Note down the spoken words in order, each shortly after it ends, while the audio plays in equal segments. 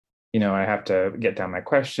I have to get down my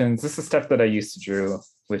questions. This is stuff that I used to Drew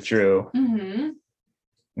with Drew. Mm-hmm.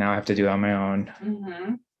 Now I have to do it on my own.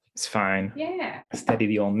 Mm-hmm. It's fine. Yeah. Steady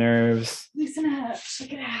the old nerves. Loosen up.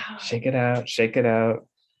 Shake it out. Shake it out. Shake it out.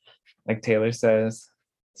 Like Taylor says.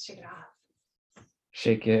 Shake it off.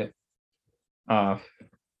 Shake it off.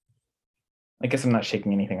 I guess I'm not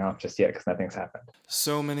shaking anything off just yet because nothing's happened.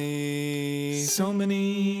 So many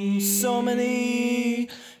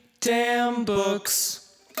damn books.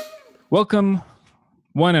 Welcome,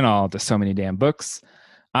 one and all, to So Many Damn Books.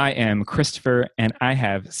 I am Christopher, and I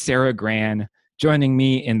have Sarah Gran joining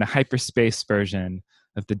me in the hyperspace version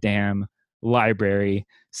of the damn library.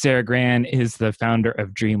 Sarah Gran is the founder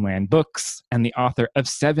of Dreamland Books and the author of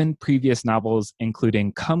 7 previous novels,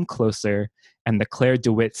 including Come Closer and the Claire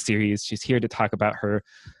DeWitt series. She's here to talk about her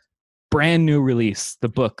brand new release, The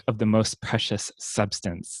Book of the Most Precious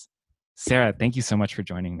Substance. Sarah, thank you so much for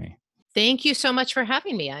joining me. Thank you so much for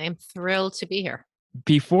having me. I am thrilled to be here.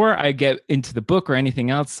 Before I get into the book or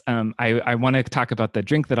anything else, I want to talk about the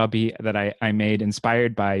drink that I made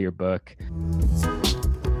inspired by your book.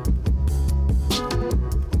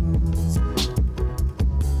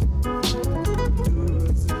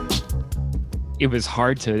 It was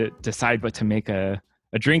hard to decide what to make a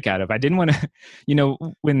drink out of. I didn't want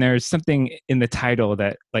to, when there's something in the title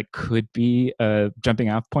that like could be a jumping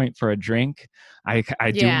off point for a drink, I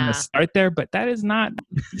do want to start there, but that is not,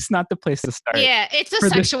 it's not the place to start. Yeah, it's a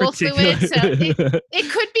sexual fluid, so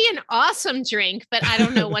it could be an awesome drink, but I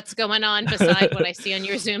don't know what's going on beside what I see on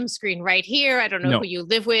your Zoom screen right here. I don't know who you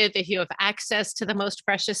live with, if you have access to the most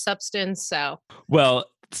precious substance, so. Well,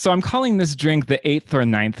 so I'm calling this drink the 8th or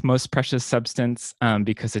 9th most precious substance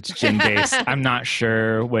because it's gin based. I'm not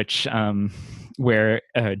sure which where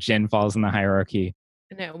gin falls in the hierarchy.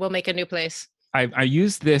 No, we'll make a new place. I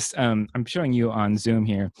use this. I'm showing you on Zoom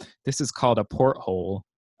here. This is called a porthole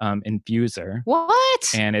infuser.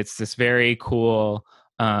 What? And it's this very cool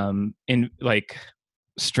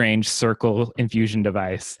strange circle infusion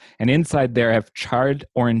device. And inside there I have charred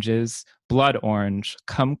oranges, blood orange,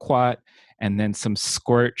 kumquat, and then some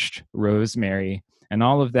scorched rosemary. And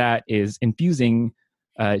all of that is infusing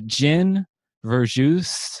gin,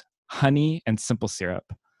 verjuice, honey, and simple syrup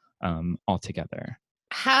all together.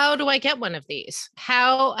 How do I get one of these?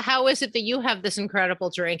 How is it that you have this incredible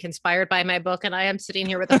drink inspired by my book and I am sitting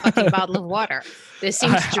here with a fucking bottle of water? This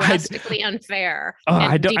seems drastically unfair.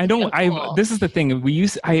 This is the thing.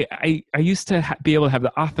 I used to be able to have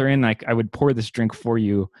the author in, like I would pour this drink for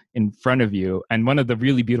you in front of you. And one of the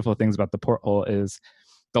really beautiful things about the porthole is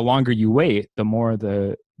the longer you wait, the more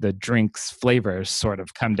the drink's flavors sort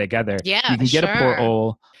of come together. Yeah, you can get a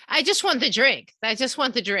porthole. I just want the drink.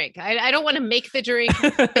 I don't want to make the drink,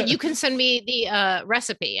 but you can send me the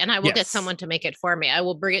recipe and I will get someone to make it for me. I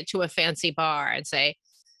will bring it to a fancy bar and say,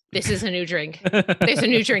 this is a new drink. There's a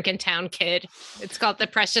new drink in town, kid. It's called the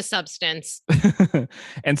Precious Substance.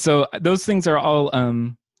 And so those things are all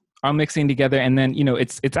mixing together. And then,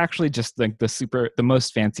 it's actually just like the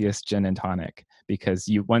most fanciest gin and tonic, because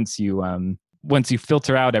once you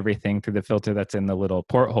filter out everything through the filter that's in the little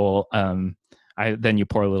porthole, then you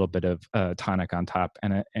pour a little bit of tonic on top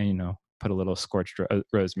and put a little scorched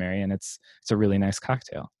rosemary, and it's a really nice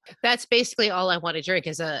cocktail. That's basically all I want to drink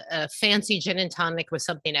is a fancy gin and tonic with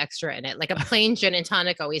something extra in it. Like a plain gin and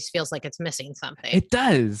tonic always feels like it's missing something. It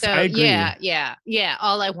does. So, I agree. Yeah.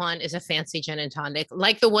 All I want is a fancy gin and tonic,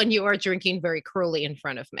 like the one you are drinking very cruelly in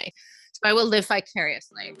front of me. So I will live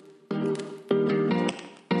vicariously.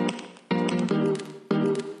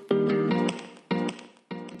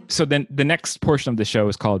 So then the next portion of the show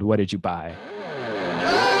is called What Did You Buy?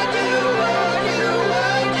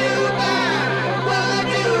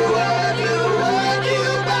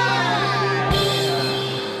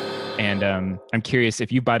 And I'm curious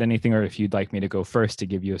if you bought anything or if you'd like me to go first to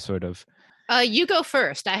give you a sort of... You go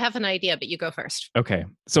first. I have an idea, but you go first. Okay.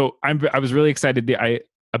 So I was really excited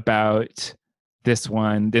about this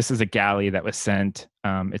one. This is a galley that was sent.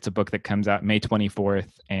 It's a book that comes out May 24th.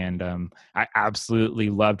 And I absolutely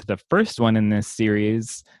loved the first one in this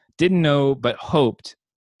series. Didn't know, but hoped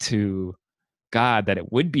to God that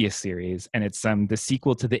it would be a series. And it's the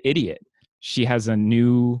sequel to The Idiot. She has a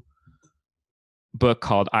new book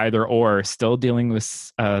called Either Or, still dealing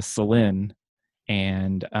with Celine.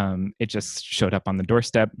 And it just showed up on the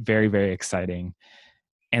doorstep. Very, very exciting.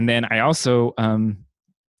 And then I also...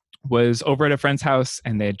 was over at a friend's house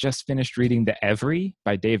and they had just finished reading The Every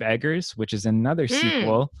by Dave Eggers, which is another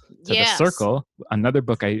sequel to The Circle, another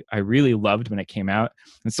book I really loved when it came out.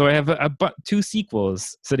 And so I have 2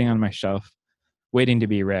 sequels sitting on my shelf waiting to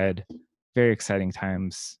be read. Very exciting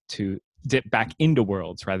times to dip back into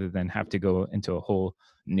worlds rather than have to go into a whole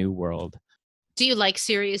new world. Do you like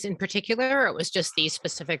series in particular, or it was just these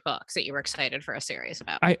specific books that you were excited for a series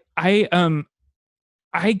about?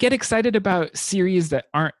 I get excited about series that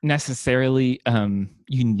aren't necessarily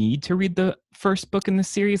you need to read the first book in the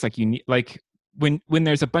series. Like you need when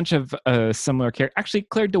there's a bunch of similar characters. Actually,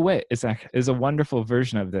 Claire DeWitt is a wonderful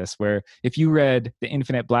version of this, where if you read The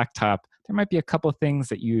Infinite Blacktop, there might be a couple things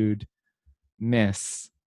that you'd miss,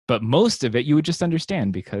 but most of it you would just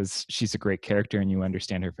understand because she's a great character and you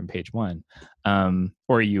understand her from page one,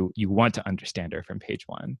 or you want to understand her from page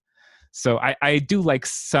one. So I do like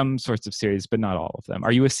some sorts of series, but not all of them.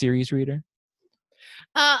 Are you a series reader?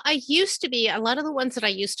 I used to be. A lot of the ones that I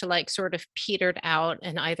used to like sort of petered out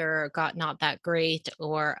and either got not that great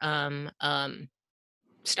or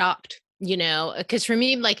stopped, because for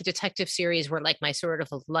me, like detective series were like my sort of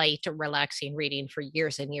light, relaxing reading for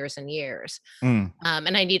years and years and years. Mm.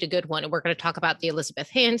 And I need a good one. And we're going to talk about the Elizabeth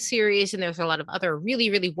Hand series. And there's a lot of other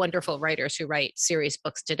really, really wonderful writers who write series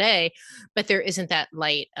books today. But there isn't that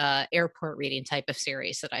light airport reading type of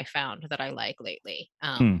series that I found that I like lately.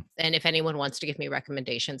 And if anyone wants to give me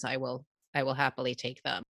recommendations, I will happily take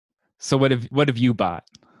them. So what have you bought?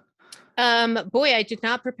 Boy, I did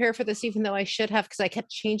not prepare for this, even though I should have, because I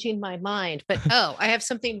kept changing my mind. But I have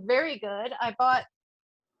something very good. I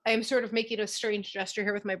am sort of making a strange gesture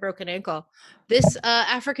here with my broken ankle. This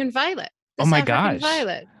African Violet. Oh my African gosh.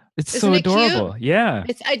 Violet. It's Isn't so it adorable. cute? Yeah.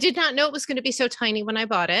 I did not know it was going to be so tiny when I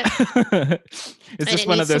bought it. Is this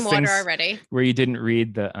one of those things already where you didn't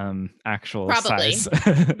read the actual size?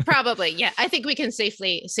 Probably. Yeah. I think we can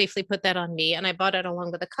safely put that on me. And I bought it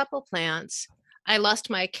along with a couple plants. I lost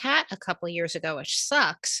my cat a couple years ago, which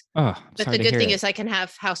sucks. Oh, but the good thing is I can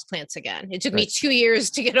have houseplants again. It took me 2 years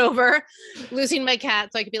to get over losing my cat.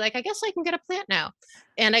 So I could be like, I guess I can get a plant now.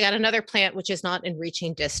 And I got another plant, which is not in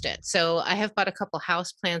reaching distance. So I have bought a couple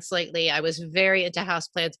houseplants lately. I was very into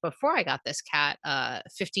houseplants before I got this cat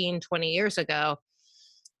 15, 20 years ago.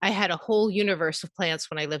 I had a whole universe of plants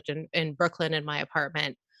when I lived in Brooklyn in my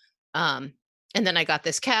apartment. And then I got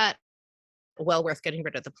this cat. Well worth getting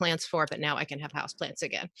rid of the plants for, but now I can have houseplants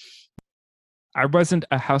again. I wasn't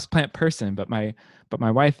a houseplant person, but my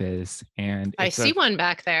wife is, and I see one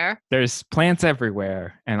back there. There's plants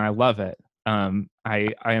everywhere, and I love it.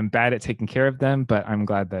 I am bad at taking care of them, but I'm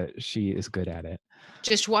glad that she is good at it.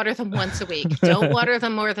 Just water them once a week. Don't water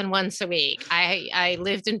them more than once a week. I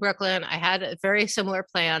lived in Brooklyn. I had very similar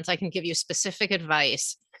plants. I can give you specific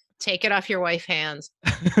advice. Take it off your wife's hands.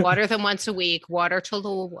 Water them once a week. Water till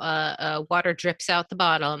the water drips out the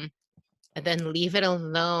bottom, and then leave it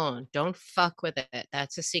alone. Don't fuck with it.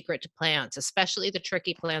 That's a secret to plants, especially the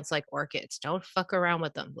tricky plants like orchids. Don't fuck around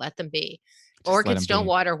with them. Let them be. Orchids don't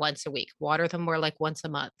water once a week. Water them more like once a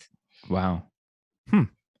month. Wow.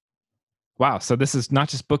 Wow. So this is not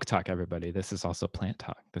just book talk, everybody. This is also plant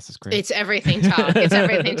talk. This is great. It's everything talk. It's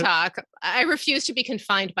everything talk. I refuse to be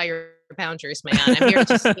confined by your boundaries, man. I'm here to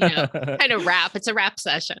just, kind of rap. It's a rap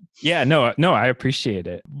session. Yeah, no, I appreciate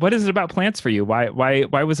it. What is it about plants for you? Why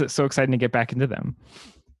was it so exciting to get back into them?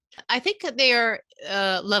 I think that they are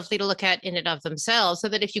lovely to look at in and of themselves, so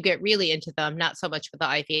that if you get really into them, not so much with the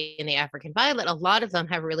ivy and the African violet, a lot of them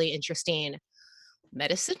have really interesting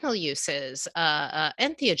medicinal uses,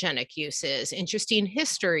 entheogenic uses, interesting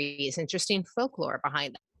histories, interesting folklore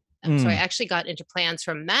behind them. So I actually got into plants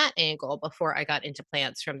from that angle before I got into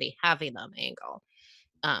plants from the having them angle.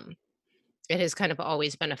 It has kind of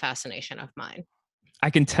always been a fascination of mine. I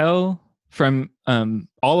can tell from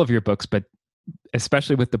all of your books, but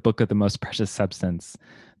especially with the Book of the Most Precious Substance,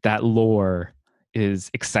 that lore is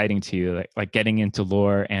exciting to you, like getting into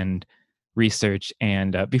lore and research.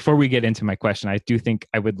 And before we get into my question, I do think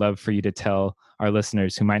I would love for you to tell our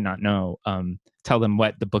listeners who might not know, tell them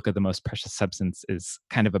what the Book of the Most Precious Substance is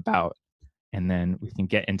kind of about, and then we can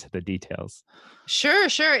get into the details. Sure.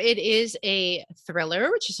 It is a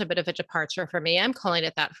thriller, which is a bit of a departure for me. I'm calling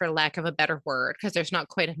it that for lack of a better word, because there's not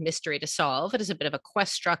quite a mystery to solve. It is a bit of a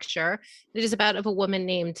quest structure. It is about a woman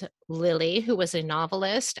named Lily, who was a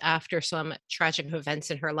novelist. After some tragic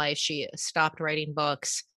events in her life, she stopped writing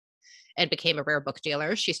books and became a rare book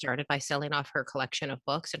dealer. She started by selling off her collection of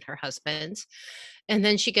books and her husband's. And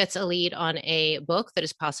then she gets a lead on a book that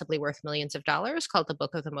is possibly worth millions of dollars called The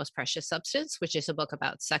Book of the Most Precious Substance, which is a book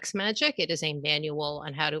about sex magic. It is a manual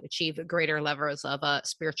on how to achieve greater levels of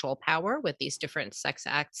spiritual power with these different sex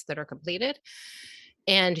acts that are completed.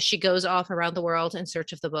 And she goes off around the world in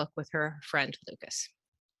search of the book with her friend, Lucas.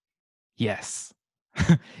 Yes.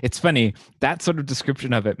 It's funny. That sort of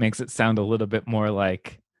description of it makes it sound a little bit more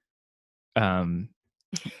like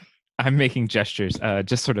I'm making gestures,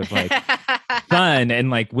 just sort of like fun and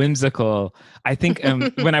like whimsical. I think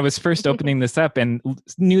when I was first opening this up and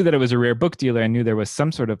knew that it was a rare book dealer, I knew there was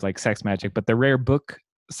some sort of like sex magic, but the rare book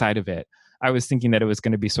side of it, I was thinking that it was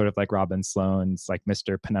going to be sort of like Robin Sloan's like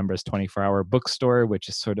Mr. Penumbra's 24-hour bookstore, which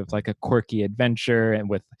is sort of like a quirky adventure and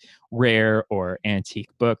with rare or antique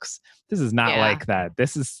books. This is not like that.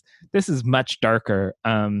 This is much darker.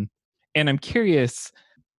 And I'm curious,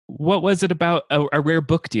 what was it about a rare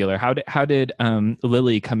book dealer? How did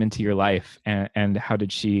Lily come into your life, and how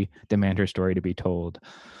did she demand her story to be told?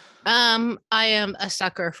 I am a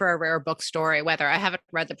sucker for a rare book story, whether I haven't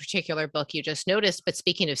read the particular book you just noticed, but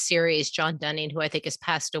speaking of series, John Dunning, who I think has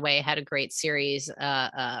passed away, had a great series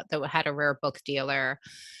that had a rare book dealer.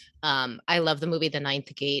 I love the movie The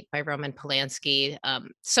Ninth Gate by Roman Polanski.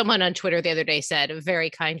 Someone on Twitter the other day said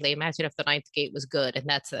very kindly, imagine if The Ninth Gate was good, and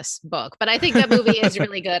that's this book. But I think that movie is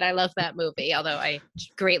really good. I love that movie, although I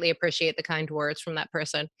greatly appreciate the kind words from that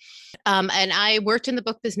person. And I worked in the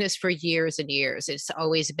book business for years and years. It's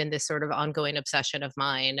always been this sort of ongoing obsession of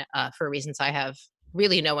mine for reasons I have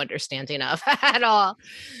really no understanding of at all.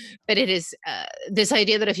 But it is this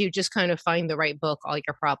idea that if you just kind of find the right book, all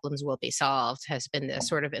your problems will be solved has been this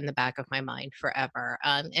sort of in the back of my mind forever.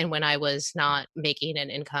 And when I was not making an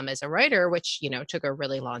income as a writer, which, took a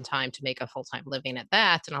really long time to make a full-time living at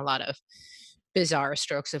that, and a lot of bizarre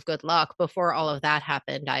strokes of good luck. Before all of that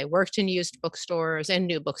happened, I worked in used bookstores and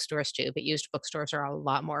new bookstores too, but used bookstores are a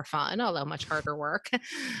lot more fun, although much harder work.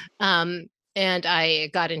 And I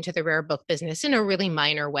got into the rare book business in a really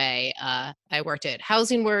minor way. I worked at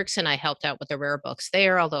Housing Works and I helped out with the rare books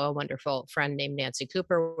there, although a wonderful friend named Nancy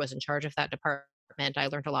Cooper was in charge of that department. I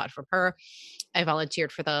learned a lot from her. I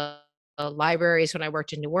volunteered for the libraries when I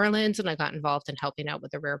worked in New Orleans, and I got involved in helping out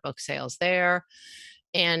with the rare book sales there.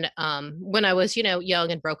 And when I was,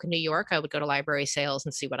 young and broke in New York, I would go to library sales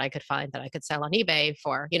and see what I could find that I could sell on eBay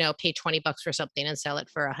for, pay $20 for something and sell it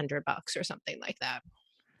for $100 or something like that.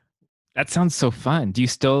 That sounds so fun. Do you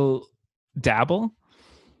still dabble?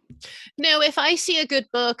 No, if I see a good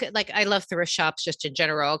book, like I love thrift shops just in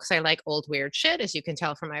general because I like old weird shit, as you can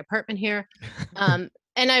tell from my apartment here.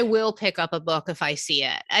 And I will pick up a book if I see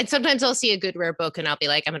it. And sometimes I'll see a good rare book and I'll be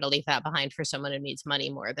like, I'm going to leave that behind for someone who needs money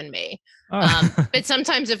more than me. But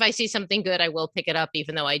sometimes if I see something good, I will pick it up,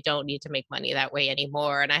 even though I don't need to make money that way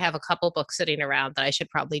anymore. And I have a couple books sitting around that I should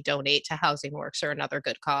probably donate to Housing Works or another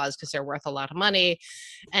good cause because they're worth a lot of money.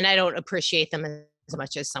 And I don't appreciate them as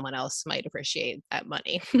much as someone else might appreciate that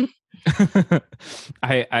money.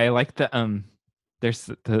 I like the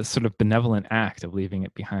there's the sort of benevolent act of leaving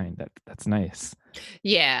it behind. That's nice.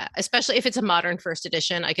 Yeah, especially if it's a modern first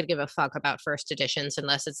edition. I could give a fuck about first editions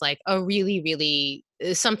unless it's like a really, really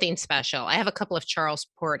something special. I have a couple of Charles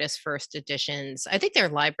Portis first editions. I think they're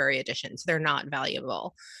library editions. They're not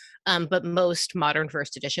valuable. But most modern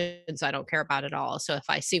first editions, I don't care about at all. So if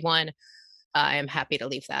I see one, I am happy to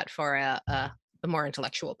leave that for a more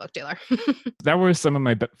intellectual book dealer. That were some of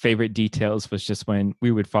my favorite details, was just when we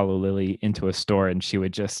would follow Lily into a store and she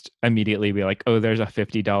would just immediately be like, oh, there's a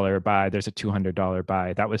 $50 buy, there's a $200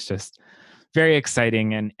 buy. That was just very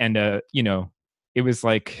exciting. And it was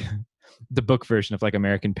like the book version of like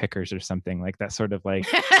American Pickers or something, like that sort of like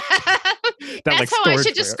that's like how I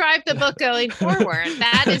should describe the book going forward.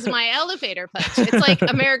 That is my elevator pitch. It's like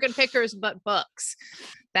American Pickers but books.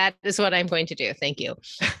 That is what I'm going to do. Thank you.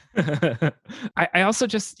 I also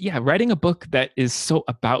just, writing a book that is so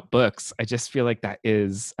about books, I just feel like that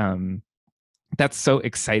is, that's so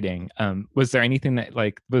exciting. Was there anything that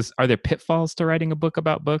are there pitfalls to writing a book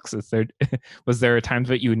about books? Was there a time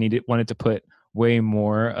that you wanted to put way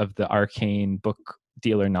more of the arcane book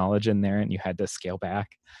dealer knowledge in there and you had to scale back?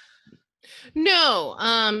 No,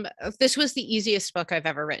 this was the easiest book I've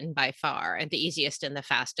ever written by far, and the easiest and the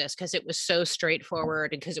fastest because it was so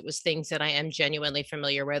straightforward and because it was things that I am genuinely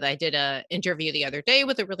familiar with. I did an interview the other day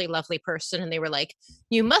with a really lovely person, and they were like,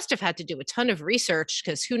 you must have had to do a ton of research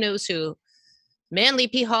because who knows who Manly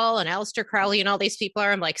P. Hall and Aleister Crowley and all these people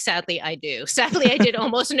are. I'm like, sadly, I do. Sadly, I did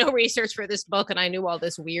almost no research for this book, and I knew all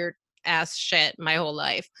this weird ass shit my whole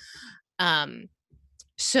life.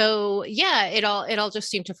 So yeah, it all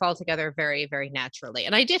just seemed to fall together very, very naturally.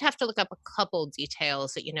 And I did have to look up a couple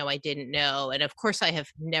details that, I didn't know. And of course I have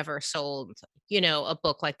never sold, a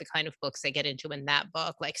book like the kind of books they get into in that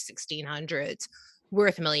book, like 1600s,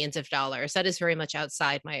 worth millions of dollars. That is very much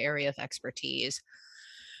outside my area of expertise.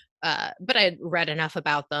 But I read enough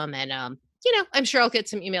about them and, I'm sure I'll get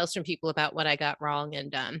some emails from people about what I got wrong,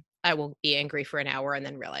 and I will be angry for an hour and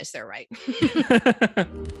then realize they're right.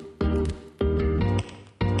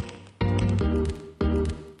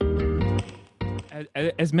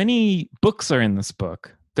 As many books are in this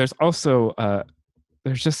book, there's also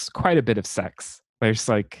there's just quite a bit of sex. There's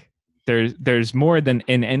like there's more than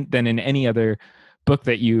than in any other book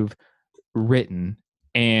that you've written,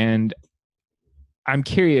 and I'm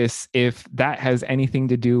curious if that has anything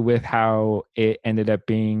to do with how it ended up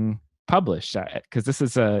being published, because this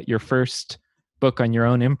is your first book on your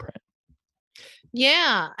own imprint.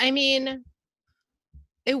 Yeah, I mean,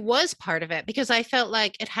 it was part of it because I felt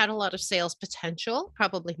like it had a lot of sales potential,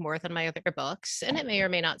 probably more than my other books, and it may or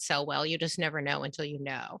may not sell well. You just never know until you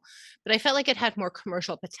know. But I felt like it had more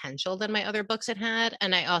commercial potential than my other books had,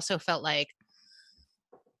 and I also felt like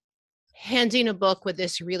handing a book with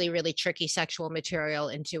this really, really tricky sexual material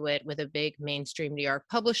into it with a big mainstream New York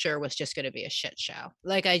publisher was just going to be a shit show.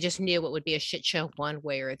 Like, I just knew it would be a shit show one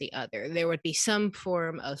way or the other. There would be some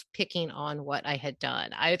form of picking on what I had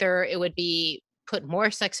done. Either it would be put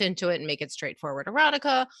more sex into it and make it straightforward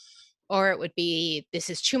erotica, or it would be this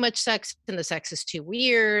is too much sex and the sex is too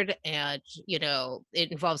weird, and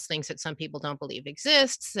it involves things that some people don't believe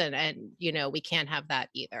exists, and we can't have that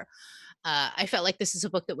either. I felt like this is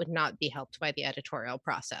a book that would not be helped by the editorial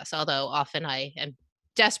process, although often I am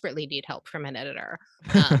desperately need help from an editor.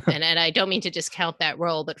 And I don't mean to discount that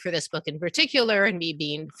role, but for this book in particular, and me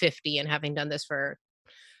being 50 and having done this for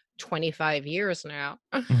 25 years now,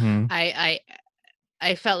 Mm-hmm.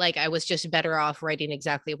 I felt like I was just better off writing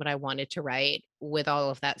exactly what I wanted to write, with all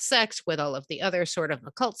of that sex, with all of the other sort of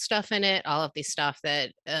occult stuff in it, all of the stuff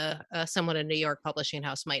that someone in a New York publishing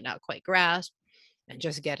house might not quite grasp, and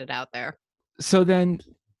just get it out there. So then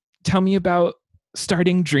tell me about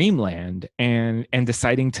starting Dreamland and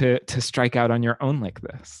deciding to strike out on your own like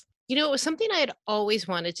this. It was something I had always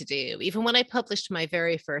wanted to do. Even when I published my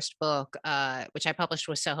very first book, which I published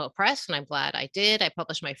with Soho Press, and I'm glad I did. I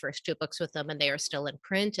published my first 2 books with them, and they are still in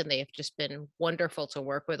print, and they have just been wonderful to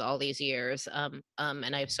work with all these years. And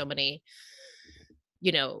I have so many,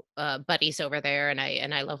 buddies over there, and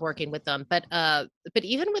I love working with them. But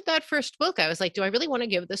even with that first book, I was like, do I really want to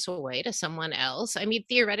give this away to someone else? I mean,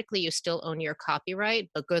 theoretically, you still own your copyright,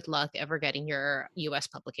 but good luck ever getting your US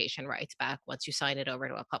publication rights back once you sign it over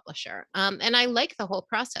to a publisher. And I like the whole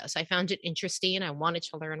process. I found it interesting. I wanted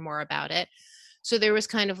to learn more about it. So there was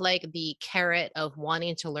kind of like the carrot of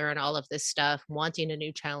wanting to learn all of this stuff, wanting a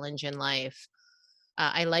new challenge in life.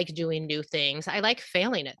 I like doing new things. I like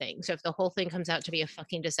failing at things. So if the whole thing comes out to be a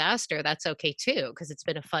fucking disaster, that's okay too, because it's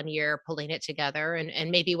been a fun year pulling it together. And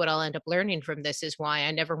maybe what I'll end up learning from this is why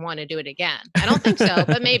I never want to do it again. I don't think so,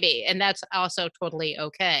 but maybe. And that's also totally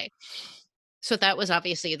okay. So that was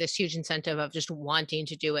obviously this huge incentive of just wanting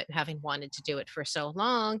to do it and having wanted to do it for so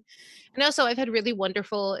long. And also, I've had really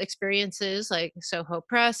wonderful experiences like Soho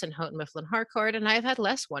Press and Houghton Mifflin Harcourt, and I've had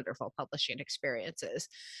less wonderful publishing experiences.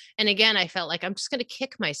 And again, I felt like I'm just going to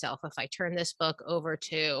kick myself if I turn this book over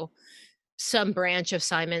to some branch of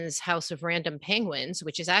Simon's House of Random Penguins,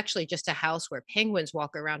 which is actually just a house where penguins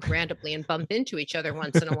walk around randomly and bump into each other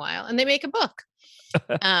once in a while, and they make a book.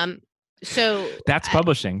 So that's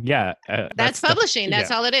publishing. Yeah. That's publishing.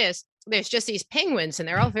 That's all it is. There's just these penguins and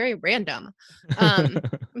they're all very random.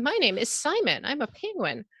 My name is Simon. I'm a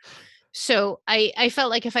penguin. So I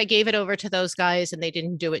felt like if I gave it over to those guys and they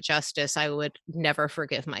didn't do it justice, I would never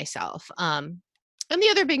forgive myself. And the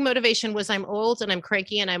other big motivation was I'm old and I'm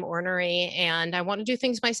cranky and I'm ornery and I want to do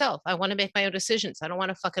things myself. I want to make my own decisions. I don't want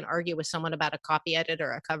to fucking argue with someone about a copy edit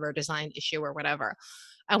or a cover design issue or whatever.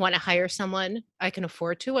 I want to hire someone I can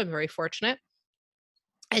afford to. I'm very fortunate.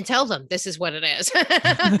 And tell them this is what it is.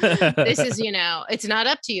 This is, it's not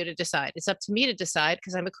up to you to decide. It's up to me to decide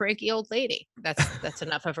because I'm a cranky old lady. That's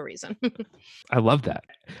enough of a reason. I love that.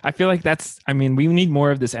 I feel like we need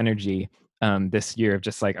more of this energy this year of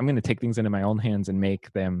just like, I'm going to take things into my own hands and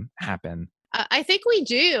make them happen. I think we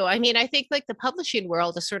do. I mean, I think like the publishing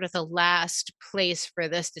world is sort of the last place for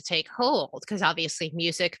this to take hold because obviously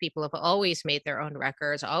music, people have always made their own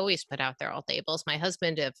records, always put out their own labels. My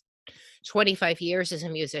husband of 25 years as a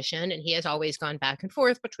musician, and he has always gone back and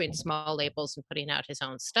forth between small labels and putting out his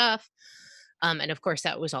own stuff. And of course,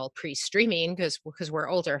 that was all pre-streaming because we're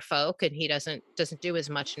older folk, and he doesn't do as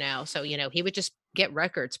much now. So he would just get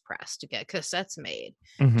records pressed, to get cassettes made,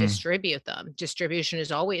 distribute them. Distribution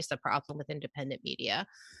is always the problem with independent media.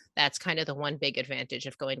 That's kind of the one big advantage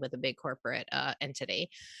of going with a big corporate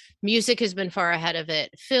entity. Music has been far ahead of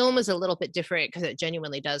it. Film is a little bit different because it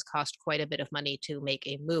genuinely does cost quite a bit of money to make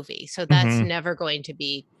a movie. So that's never going to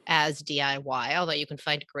be as DIY, although you can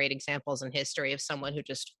find great examples in history of someone who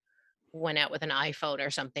just went out with an iPhone or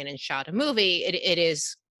something and shot a movie. It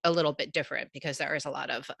is a little bit different because there is a lot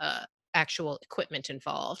of actual equipment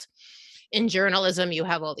involved. In journalism, you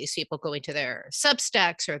have all these people going to their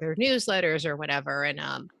Substacks or their newsletters or whatever. And,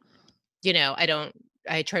 I don't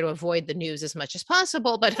I try to avoid the news as much as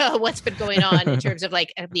possible, but what's been going on in terms of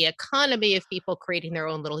like the economy of people creating their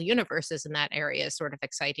own little universes in that area is sort of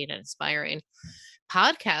exciting and inspiring.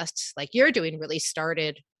 Podcasts like you're doing really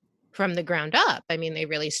started from the ground up. I mean, they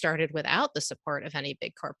really started without the support of any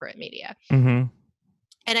big corporate media. Mm-hmm.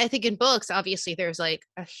 And I think in books, obviously, there's like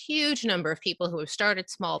a huge number of people who have started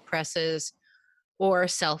small presses or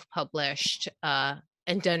self-published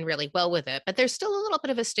and done really well with it. But there's still a little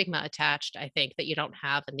bit of a stigma attached, I think, that you don't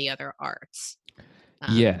have in the other arts.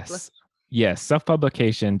 Yes.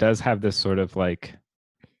 Self-publication does have this sort of like,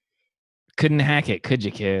 couldn't hack it, could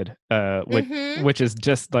you, kid? Which is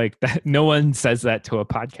just like that. No one says that to a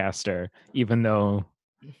podcaster, even though,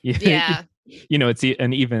 Yeah. It's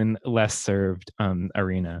an even less served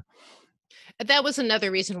arena. That was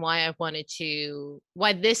another reason why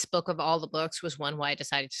why this book of all the books was one why I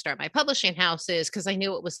decided to start my publishing house, is because I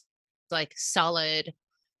knew it was like solid,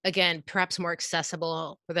 again, perhaps more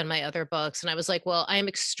accessible than my other books. And I was like, well, I am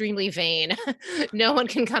extremely vain. No one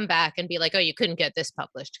can come back and be like, oh, you couldn't get this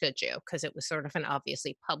published, could you? Because it was sort of an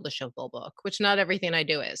obviously publishable book, which not everything I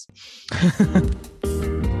do is.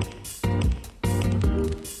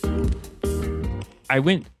 I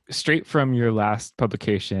went straight from your last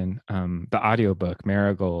publication, the audiobook,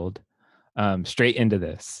 Marigold, straight into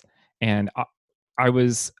this. And I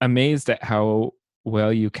was amazed at how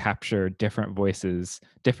well you capture different voices,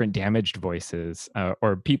 different damaged voices,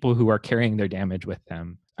 or people who are carrying their damage with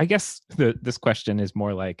them. I guess this question is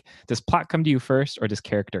more like, does plot come to you first or does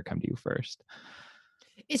character come to you first?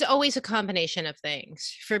 It's always a combination of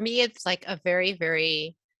things. For me, it's like a very,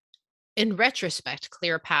 very, in retrospect,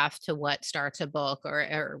 clear path to what starts a book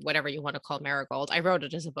or whatever you want to call Marigold. I wrote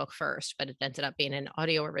it as a book first, but it ended up being an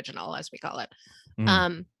audio original, as we call it.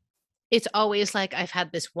 It's always like I've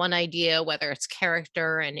had this one idea, whether it's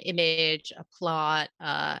character, an image, a plot,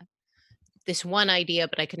 this one idea,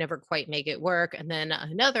 but I could never quite make it work. And then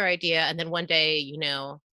another idea. And then one day,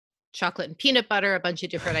 chocolate and peanut butter, a bunch of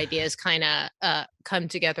different ideas kind of come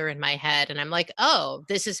together in my head. And I'm like, oh,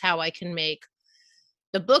 this is how I can make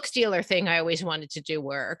the book dealer thing I always wanted to do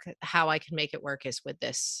work. How I can make it work is with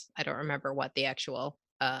this. I don't remember what the actual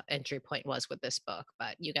entry point was with this book,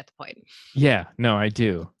 but you get the point. Yeah, no, I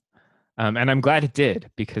do. And I'm glad it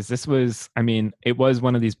did, because this was, it was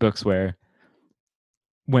one of these books where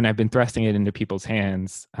when I've been thrusting it into people's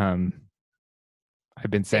hands, I've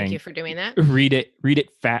been saying, thank you for doing that. Read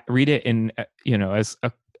it in,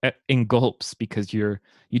 in gulps, because you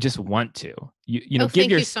just want to,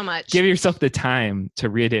 thank you so much. Give yourself the time to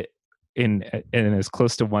read it in as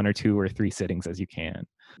close to 1 or 2 or 3 sittings as you can.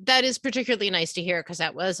 That is particularly nice to hear, because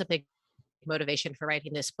that was a big motivation for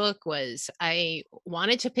writing this book. Was I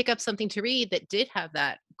wanted to pick up something to read that did have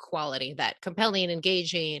that quality, that compelling,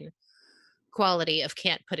 engaging quality of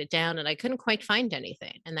can't put it down, and I couldn't quite find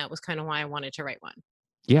anything, and that was kind of why I wanted to write one.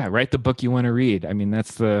 Yeah, write the book you want to read.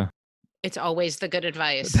 It's always the good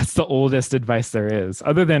advice. That's the oldest advice there is,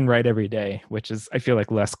 other than write every day, which is, I feel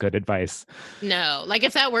like, less good advice. No, like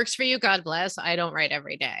if that works for you, God bless. I don't write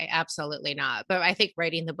every day. Absolutely not. But I think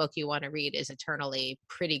writing the book you want to read is eternally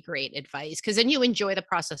pretty great advice, because then you enjoy the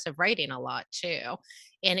process of writing a lot too.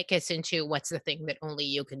 And it gets into what's the thing that only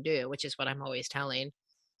you can do, which is what I'm always telling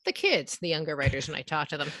the kids, the younger writers, when I talk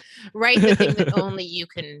to them. Write the thing that only you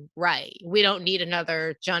can write. We don't need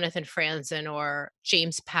another Jonathan Franzen or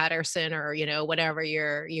James Patterson or, whatever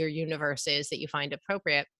your universe is that you find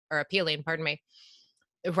appropriate or appealing, pardon me.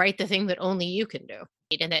 Write the thing that only you can do,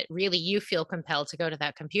 and that really you feel compelled to go to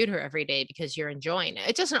that computer every day because you're enjoying it.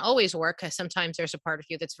 It doesn't always work, because sometimes there's a part of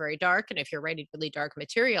you that's very dark, and if you're writing really dark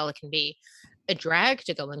material, it can be a drag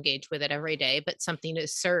to go engage with it every day, but something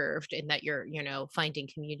is served in that you're finding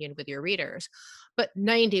communion with your readers. But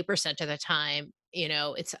 90% of the time,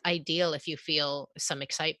 it's ideal if you feel some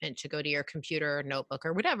excitement to go to your computer or notebook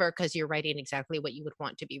or whatever, because you're writing exactly what you would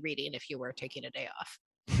want to be reading if you were taking a day off.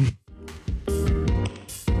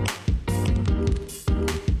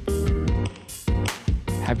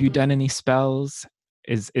 Have you done any spells?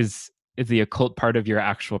 Is the occult part of your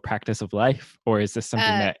actual practice of life, or is this something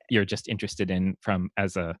that you're just interested in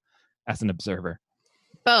as an observer?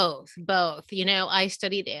 Both. I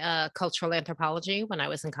studied cultural anthropology when I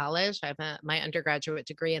was in college. I have my undergraduate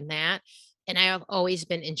degree in that. And I have always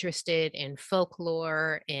been interested in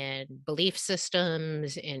folklore and belief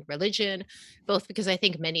systems and religion, both because I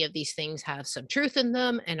think many of these things have some truth in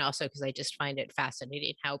them, and also because I just find it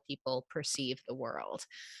fascinating how people perceive the world,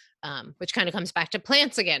 which kind of comes back to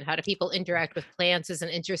plants again. How do people interact with plants is an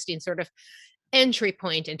interesting sort of entry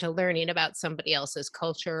point into learning about somebody else's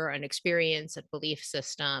culture and experience and belief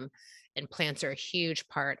system. and plants are a huge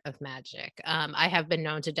part of magic. I have been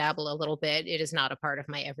known to dabble a little bit. It is not a part of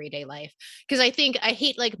my everyday life because I think I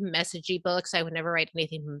hate like messagey books. I would never write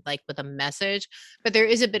anything like with a message, but there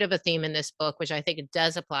is a bit of a theme in this book, which I think it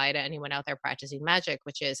does apply to anyone out there practicing magic,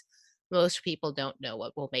 which is most people don't know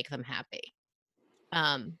what will make them happy.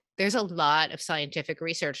 There's a lot of scientific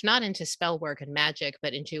research, not into spell work and magic,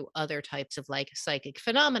 but into other types of like psychic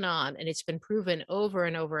phenomenon. And it's been proven over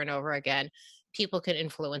and over and over again. People can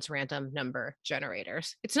influence random number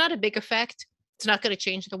generators. It's not a big effect. It's not going to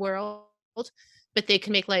change the world, but they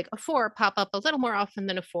can make like a 4 pop up a little more often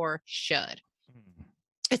than a 4 should.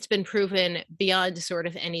 It's been proven beyond sort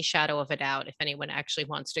of any shadow of a doubt. If anyone actually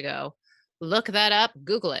wants to go look that up,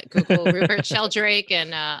 Google it. Google Rupert Sheldrake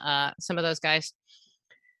and some of those guys.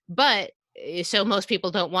 But so most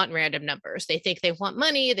people don't want random numbers. They think they want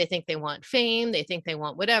money, they think they want fame, they think they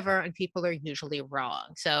want whatever, and people are usually wrong.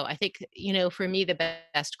 So I think, for me, the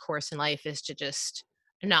best course in life is to just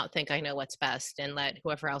not think I know what's best and let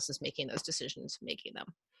whoever else is making those decisions making them.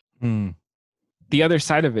 Mm. The other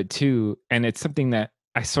side of it too, and it's something that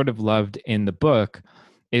I sort of loved in the book,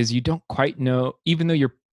 is you don't quite know, even though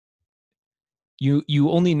you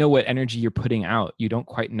only know what energy you're putting out, you don't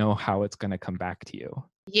quite know how it's going to come back to you.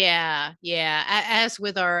 Yeah. As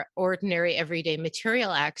with our ordinary everyday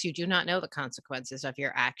material acts, you do not know the consequences of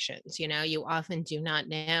your actions. You often do not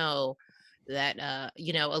know that, a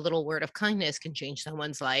little word of kindness can change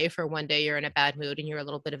someone's life, or one day you're in a bad mood and you're a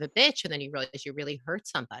little bit of a bitch and then you realize you really hurt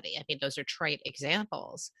somebody. I mean, those are trite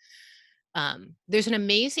examples. There's an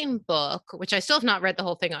amazing book, which I still have not read the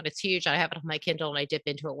whole thing on. It's huge. I have it on my Kindle and I dip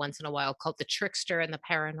into it once in a while, called The Trickster and the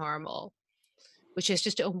Paranormal, which is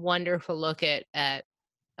just a wonderful look at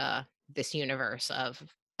this universe of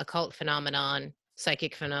occult phenomenon,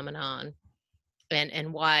 psychic phenomenon,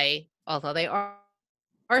 and why, although they are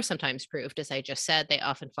sometimes proved, as I just said, they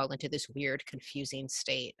often fall into this weird, confusing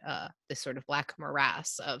state, this sort of black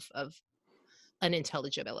morass of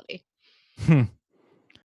unintelligibility.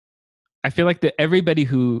 I feel like that everybody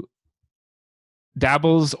who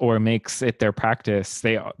dabbles or makes it their practice,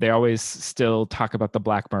 they always still talk about the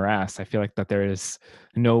black morass. I feel like that there is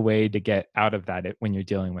no way to get out of that when you're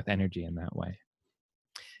dealing with energy in that way.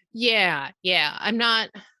 Yeah. I'm not.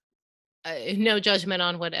 No judgment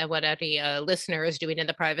on what any listener is doing in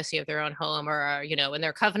the privacy of their own home, or in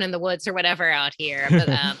their coven in the woods or whatever out here.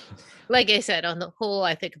 But like I said, on the whole,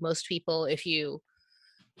 I think most people, if you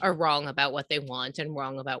are wrong about what they want and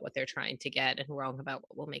wrong about what they're trying to get and wrong about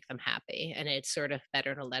what will make them happy, and it's sort of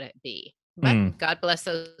better to let it be. But God bless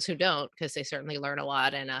those who don't, because they certainly learn a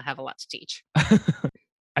lot and have a lot to teach.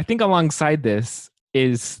 I think alongside this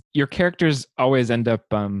is your characters always end up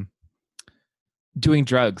doing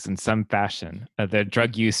drugs in some fashion. The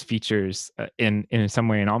drug use features in some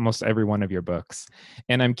way in almost every one of your books,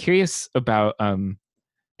 and I'm curious about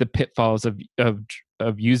the pitfalls of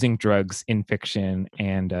using drugs in fiction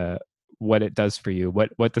and what it does for you.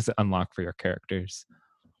 What does it unlock for your characters?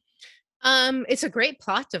 It's a great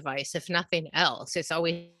plot device, if nothing else. It's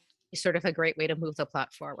always sort of a great way to move the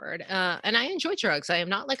plot forward. And I enjoy drugs. I am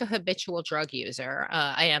not like a habitual drug user.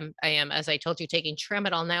 I am, as I told you, taking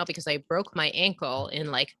tramadol now because I broke my ankle in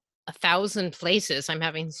like 1,000 places. I'm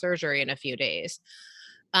having surgery in a few days.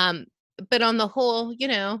 But on the whole,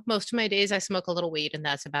 most of my days I smoke a little weed, and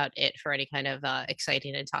that's about it for any kind of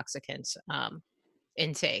exciting intoxicants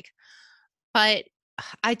intake. But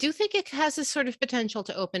I do think it has this sort of potential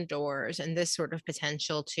to open doors, and this sort of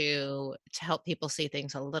potential to help people see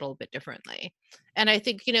things a little bit differently. And I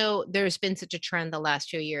think, there's been such a trend the last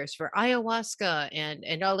few years for ayahuasca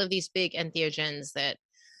and all of these big entheogens that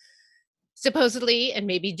supposedly and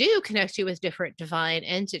maybe do connect you with different divine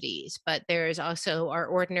entities. But there's also our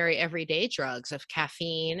ordinary everyday drugs of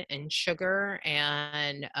caffeine and sugar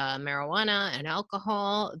and marijuana and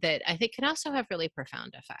alcohol that I think can also have really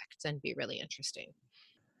profound effects and be really interesting.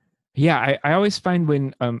 Yeah, I always find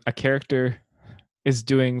when a character is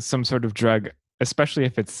doing some sort of drug, especially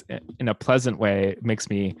if it's in a pleasant way, it makes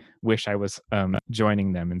me wish I was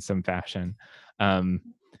joining them in some fashion.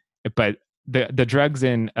 But the drugs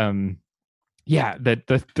in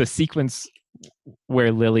the sequence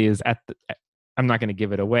where Lily is at I'm not going to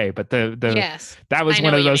give it away, but yes, that was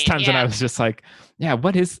one of those times when I was just like, yeah,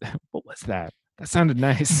 what was that? That sounded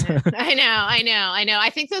nice. I know. I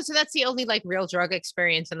think that's the only like real drug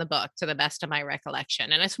experience in the book, to the best of my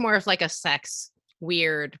recollection. And it's more of like a sex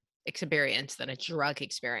weird experience than a drug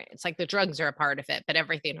experience. Like the drugs are a part of it, but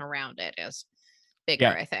everything around it is bigger,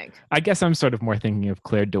 I think. I guess I'm sort of more thinking of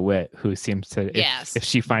Claire DeWitt, who seems to, if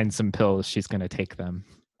she finds some pills, she's going to take them.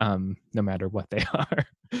 no matter what they are.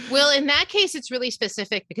 Well, in that case, it's really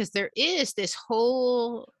specific because there is this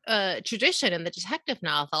whole tradition in the detective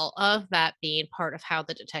novel of that being part of how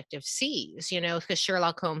the detective sees, because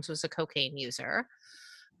Sherlock Holmes was a cocaine user.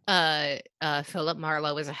 Philip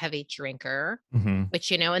Marlowe was a heavy drinker, Hmm.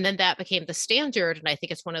 which, and then that became the standard. And I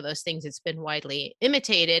think it's one of those things that's been widely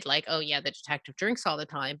imitated, like, oh, yeah, the detective drinks all the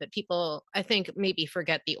time. But people, I think, maybe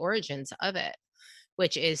forget the origins of it,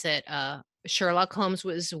 which is that Sherlock Holmes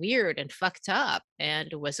was weird and fucked up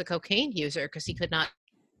and was a cocaine user because he could not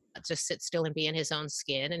just sit still and be in his own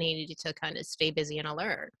skin, and he needed to kind of stay busy and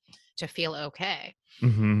alert to feel okay.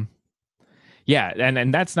 Hmm. Yeah,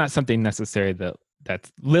 and that's not something necessary that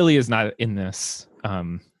Lily is not in this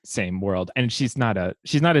same world, and she's not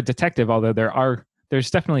a detective, although there's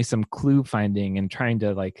definitely some clue finding and trying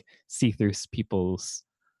to like see through people's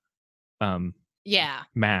Yeah.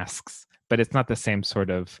 masks, but it's not the same sort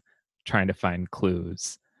of trying to find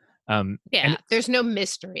clues. Yeah, there's no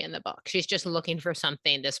mystery in the book. She's just looking for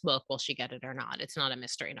something. This book, will she get it or not? It's not a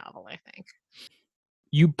mystery novel, I think.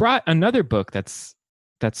 You brought another book that's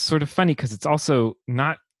sort of funny because it's also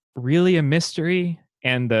not really a mystery,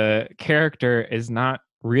 and the character is not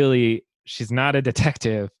really, she's not a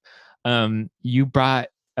detective. You brought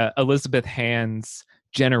Elizabeth Hand's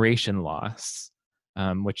Generation Loss,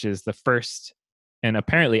 which is the first, and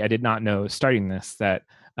apparently I did not know starting this that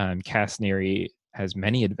Cass Neary has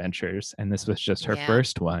many adventures, and this was just her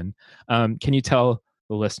first one. Can you tell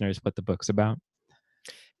the listeners what the book's about?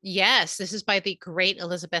 Yes, this is by the great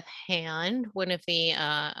Elizabeth Hand, one of the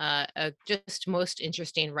just most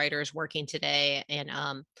interesting writers working today. And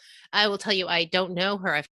I will tell you, I don't know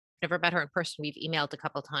her. I've never met her in person. We've emailed a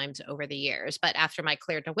couple times over the years. But after my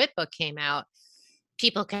Claire DeWitt book came out,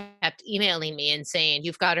 people kept emailing me and saying,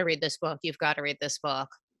 "You've got to read this book. You've got to read this book."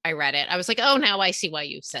 I read it. I was like, "Oh, now I see why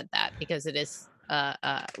you said that," because it is.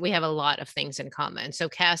 We have a lot of things in common. So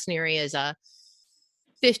Cass Neary is a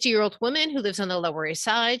 50-year-old woman who lives on the Lower East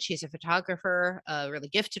Side. She's a photographer, a really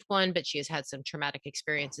gifted one, but she has had some traumatic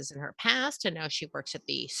experiences in her past. And now she works at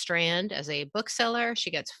the Strand as a bookseller.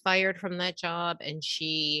 She gets fired from that job and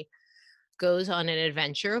she goes on an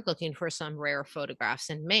adventure looking for some rare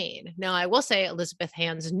photographs in Maine. Now, I will say Elizabeth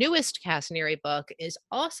Hand's newest Cass Neary book is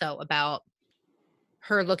also about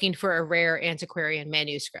her looking for a rare antiquarian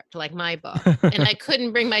manuscript, like my book. And I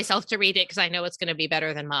couldn't bring myself to read it because I know it's going to be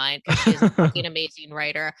better than mine because she's a fucking amazing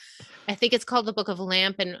writer. I think it's called the Book of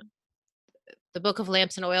Lamps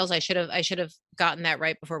and Oils. I should have gotten that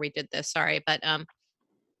right before we did this. Sorry. But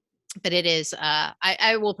it is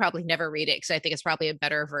I will probably never read it because I think it's probably a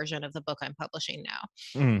better version of the book I'm publishing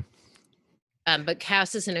now. But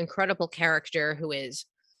Cass is an incredible character who is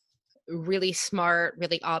really smart,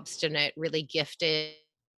 really obstinate, really gifted.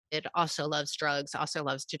 It also loves drugs, also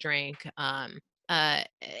loves to drink.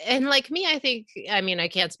 And like me, I think, I mean, I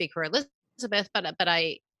can't speak for Elizabeth, but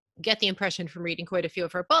I get the impression from reading quite a few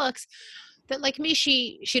of her books that like me,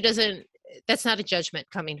 she doesn't, that's not a judgment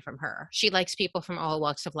coming from her. She likes people from all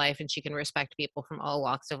walks of life and she can respect people from all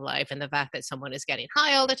walks of life. And the fact that someone is getting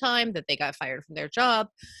high all the time, that they got fired from their job,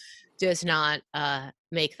 does not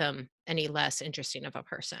make them any less interesting of a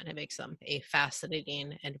person. It makes them a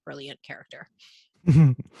fascinating and brilliant character.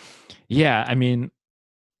 Yeah, I mean,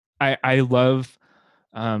 I love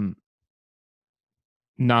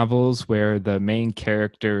novels where the main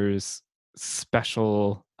character's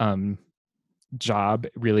special job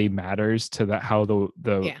really matters to how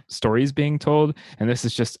the story is being told, and this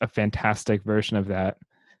is just a fantastic version of that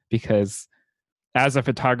because as a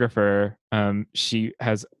photographer, she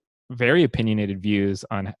has very opinionated views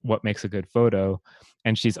on what makes a good photo,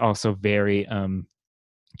 and she's also very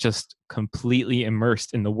just completely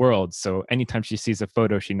immersed in the world. So anytime she sees a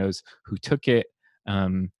photo, she knows who took it,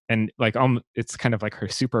 and like it's kind of like her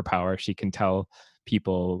superpower. She can tell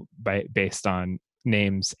people based on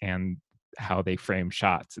names and how they frame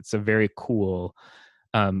shots. It's a very cool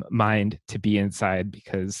mind to be inside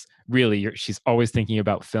because really she's always thinking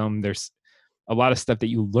about film. There's a lot of stuff that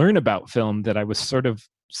you learn about film that I was sort of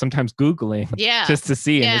sometimes Googling just to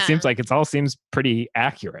see. And it seems like all seems pretty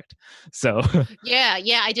accurate. So yeah,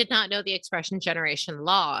 I did not know the expression generation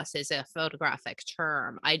loss is a photographic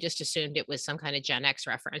term. I just assumed it was some kind of Gen X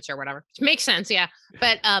reference or whatever. Which makes sense, yeah.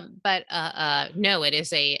 But no, it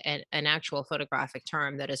is an actual photographic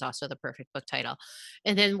term that is also the perfect book title.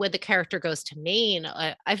 And then when the character goes to Maine,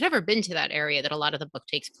 I've never been to that area that a lot of the book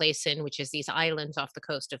takes place in, which is these islands off the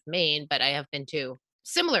coast of Maine, but I have been to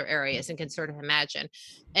similar areas and can sort of imagine,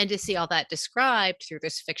 and to see all that described through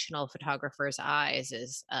this fictional photographer's eyes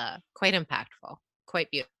is quite impactful, quite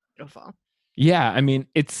beautiful. Yeah, I mean,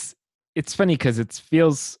 it's funny because it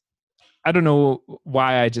feels I don't know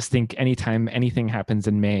why. I just think anytime anything happens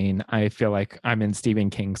in Maine, I feel like I'm in Stephen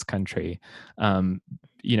King's country. Um,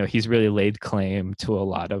 he's really laid claim to a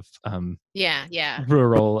lot of Yeah.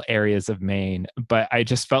 rural areas of Maine, but I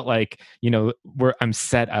just felt like, I'm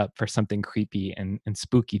set up for something creepy and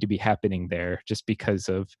spooky to be happening there just because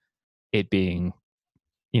of it being,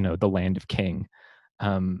 the land of King.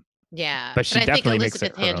 Yeah. But But she I think definitely makes it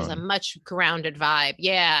Elizabeth her Hand is a own. much grounded vibe.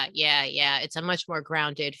 Yeah. It's a much more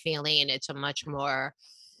grounded feeling. It's a much more,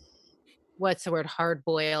 what's the word, hard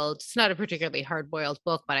boiled. It's not a particularly hard boiled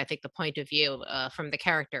book, but I think the point of view from the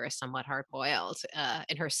character is somewhat hard boiled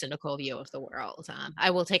in her cynical view of the world. I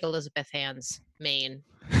will take Elizabeth Hand's Maine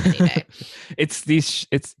any day.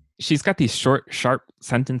 She's got these short, sharp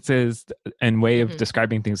sentences and way of Mhm.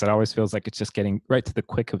 describing things that always feels like it's just getting right to the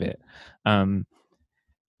quick of it.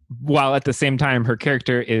 While at the same time, her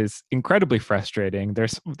character is incredibly frustrating.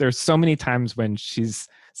 There's so many times when she's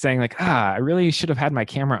saying like, I really should have had my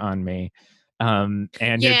camera on me. And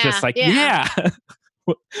you're just like, Yeah.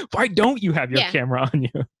 yeah, why don't you have your Yeah. camera on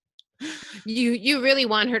you? You really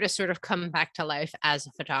want her to sort of come back to life as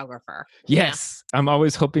a photographer. Yes, I'm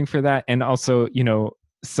always hoping for that. And also,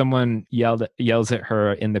 someone yells at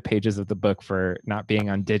her in the pages of the book for not being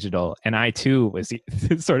on digital, and I too was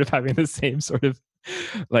sort of having the same sort of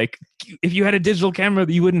like, if you had a digital camera,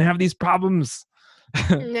 you wouldn't have these problems.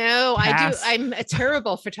 No, I do. Pass. I'm a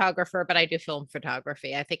terrible photographer, but I do film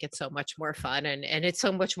photography. I think it's so much more fun and it's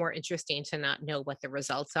so much more interesting to not know what the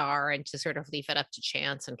results are and to sort of leave it up to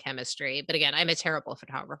chance and chemistry. But again, I'm a terrible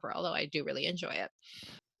photographer, although I do really enjoy it.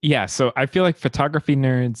 Yeah, so I feel like photography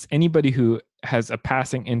nerds, anybody who has a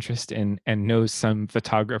passing interest in and knows some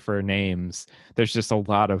photographer names, there's just a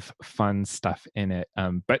lot of fun stuff in it.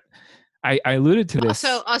 But I alluded to this.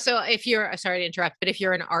 Also, if you're sorry to interrupt, but if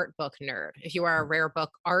you're an art book nerd, if you are a rare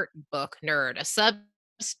book art book nerd, a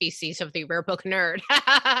subspecies of the rare book nerd,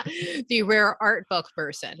 the rare art book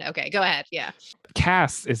person. Okay, go ahead. Yeah.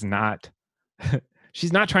 Cass is not.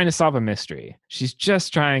 She's not trying to solve a mystery. She's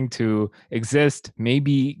just trying to exist,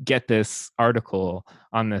 maybe get this article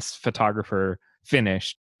on this photographer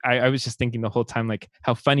finished. I was just thinking the whole time, like,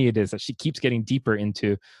 how funny it is that she keeps getting deeper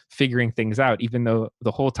into figuring things out, even though the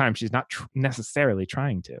whole time she's not necessarily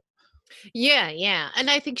trying to. Yeah. And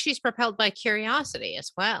I think she's propelled by curiosity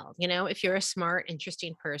as well. If you're a smart,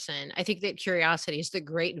 interesting person, I think that curiosity is the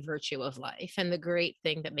great virtue of life and the great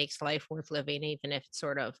thing that makes life worth living, even if it's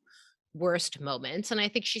sort of worst moments. And I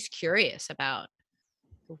think she's curious about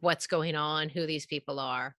what's going on, who these people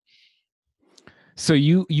are. So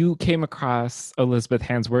you came across Elizabeth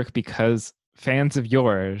Hand's work because fans of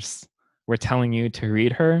yours were telling you to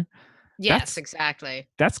read her. Yes, exactly.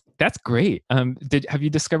 That's great. Have you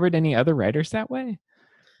discovered any other writers that way?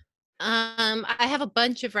 I have a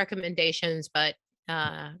bunch of recommendations, but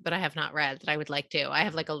I have not read that I would like to. I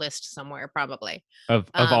have like a list somewhere probably.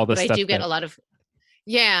 Of all the But I stuff do get that a lot of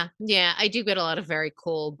yeah, I do get a lot of very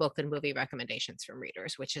cool book and movie recommendations from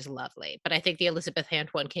readers, which is lovely. But I think the Elizabeth Hand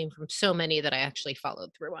one came from so many that I actually followed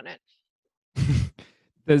through on it.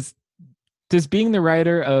 does being the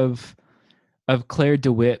writer of Claire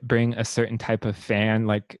DeWitt bring a certain type of fan?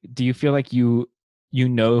 Like, do you feel like you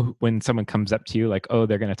know when someone comes up to you like, oh,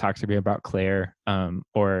 they're going to talk to me about Claire,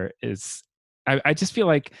 or is I just feel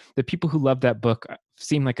like the people who love that book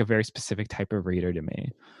seem like a very specific type of reader to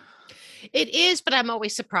me. It is, but I'm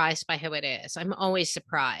always surprised by who it is. I'm always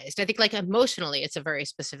surprised. I think like emotionally, it's a very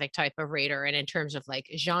specific type of reader. And in terms of like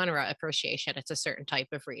genre appreciation, it's a certain type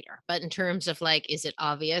of reader. But in terms of like, is it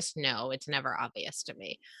obvious? No, it's never obvious to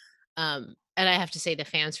me. And I have to say the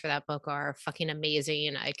fans for that book are fucking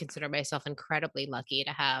amazing. I consider myself incredibly lucky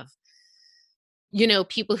to have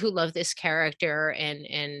people who love this character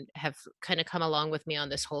and have kind of come along with me on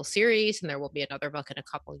this whole series. And there will be another book in a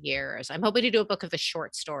couple years. I'm hoping to do a book of the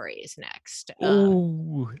short stories next.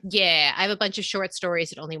 Oh, Yeah, I have a bunch of short stories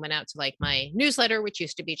that only went out to like my newsletter, which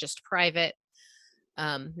used to be just private.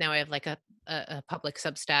 Now I have like a public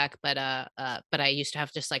Substack, but I used to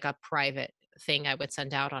have just like a private thing I would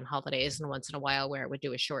send out on holidays and once in a while where it would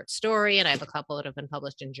do a short story. And I have a couple that have been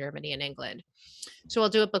published in Germany and England. So I'll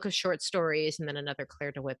do a book of short stories and then another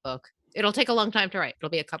Claire DeWitt book. It'll take a long time to write.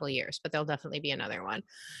 It'll be a couple of years, but there'll definitely be another one.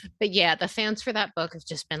 But yeah, the fans for that book have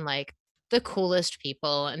just been like the coolest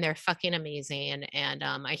people and they're fucking amazing. And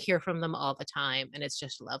I hear from them all the time and it's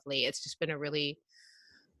just lovely. It's just been a really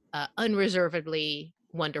unreservedly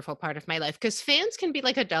wonderful part of my life because fans can be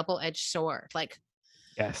like a double-edged sword. Like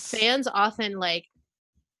yes. fans often like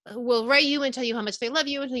will write you and tell you how much they love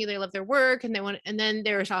you and tell you they love their work and they want, and then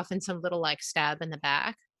there's often some little like stab in the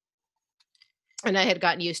back. And I had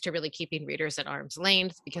gotten used to really keeping readers at arm's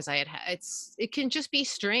length because it can just be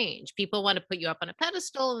strange. People want to put you up on a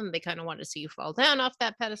pedestal and they kind of want to see you fall down off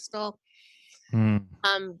that pedestal. Mm.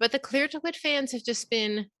 But the Clear to Lit fans have just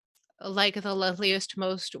been like the loveliest,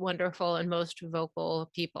 most wonderful, and most vocal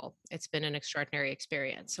people. It's been an extraordinary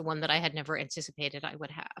experience, one that I had never anticipated I would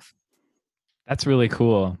have. That's really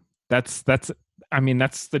cool. That's I mean,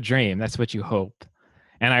 that's the dream. That's what you hope.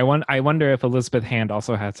 And I wonder if Elizabeth Hand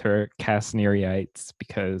also has her Castneriites,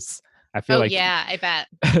 because I feel like yeah, I bet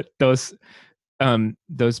those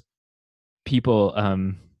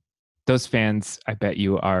people, those fans, I bet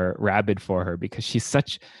you are rabid for her, because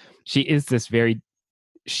she is this very,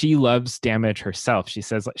 she loves Damage herself. She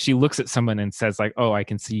says, she looks at someone and says like, oh, I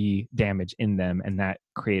can see Damage in them, and that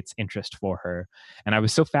creates interest for her. And I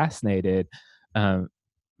was so fascinated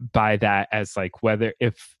by that, as like, whether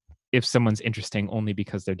if someone's interesting only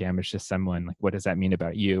because they're damaged to someone, like, what does that mean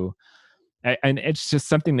about you? And it's just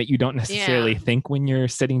something that you don't necessarily think when you're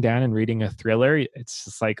sitting down and reading a thriller. It's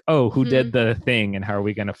just like, oh, who did the thing, and how are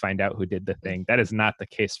we going to find out who did the thing? That is not the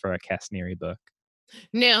case for a Castneri book.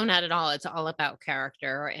 No, not at all. It's all about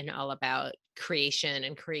character and all about creation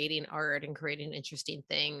and creating art and creating interesting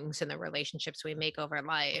things and the relationships we make over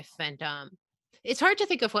life. And it's hard to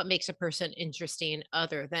think of what makes a person interesting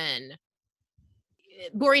other than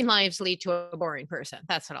boring lives lead to a boring person.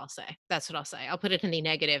 That's what I'll say. I'll put it in the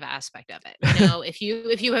negative aspect of it. You know, if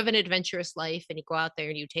you have an adventurous life and you go out there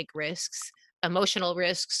and you take risks, emotional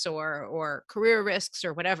risks or career risks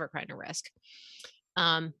or whatever kind of risk,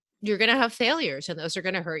 you're going to have failures, and those are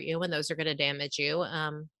going to hurt you, and those are going to damage you.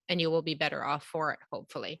 And you will be better off for it,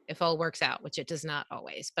 hopefully, if all works out, which it does not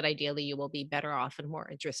always. But ideally, you will be better off and more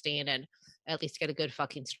interesting, and at least get a good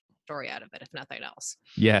fucking story out of it, if nothing else.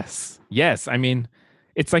 Yes. I mean,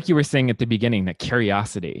 it's like you were saying at the beginning, that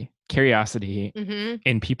curiosity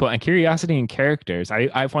in people and curiosity in characters.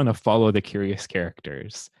 I want to follow the curious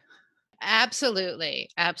characters. Absolutely.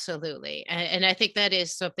 And I think that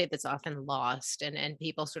is something that's often lost, and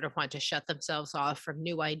people sort of want to shut themselves off from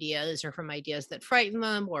new ideas, or from ideas that frighten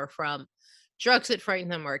them, or from drugs that frighten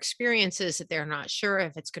them, or experiences that they're not sure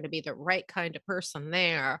if it's going to be the right kind of person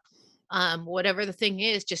there. Whatever the thing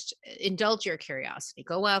is, just indulge your curiosity.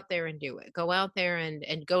 Go out there and do it. Go out there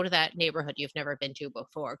and go to that neighborhood you've never been to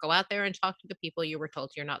before. Go out there and talk to the people you were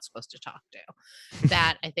told you're not supposed to talk to.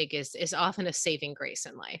 That, I think, is often a saving grace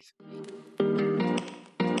in life.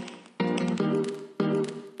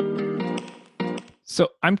 So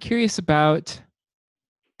I'm curious about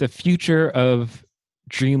the future of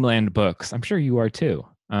Dreamland Books. I'm sure you are too.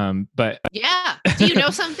 But yeah, do you know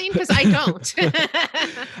something? Because I don't.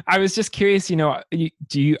 I was just curious. You know,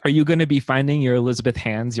 are you going to be finding your Elizabeth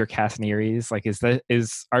Hands, your Castneris? Like,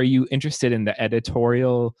 are you interested in the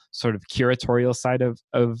editorial, sort of curatorial side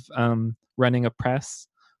of running a press,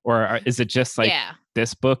 or is it just like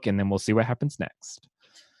this book and then we'll see what happens next?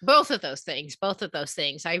 Both of those things.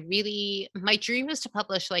 My dream is to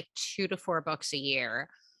publish like 2 to 4 books a year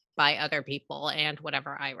by other people and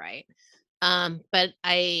whatever I write. But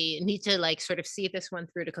I need to like sort of see this one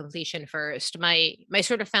through to completion first. My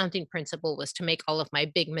sort of founding principle was to make all of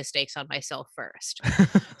my big mistakes on myself first.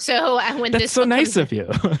 So when that's so nice of you.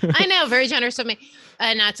 I know, very generous of me,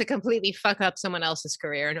 not to completely fuck up someone else's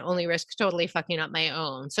career and only risk totally fucking up my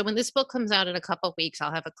own. So when this book comes out in a couple of weeks,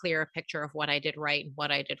 I'll have a clearer picture of what I did right and what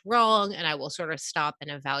I did wrong, and I will sort of stop and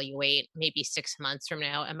evaluate maybe 6 months from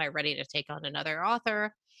now. Am I ready to take on another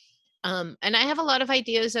author? And I have a lot of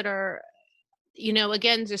ideas that are, you know,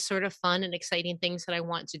 again, just sort of fun and exciting things that I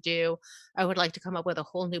want to do. I would like to come up with a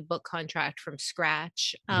whole new book contract from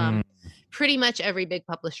scratch. Pretty much every big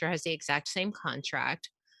publisher has the exact same contract.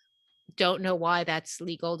 Don't know why that's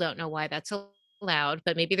legal. Don't know why that's allowed,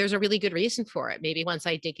 but maybe there's a really good reason for it. Maybe once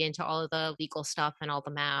I dig into all of the legal stuff and all the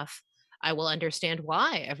math, I will understand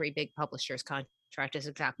why every big publisher's contract is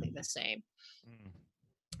exactly the same.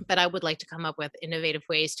 But I would like to come up with innovative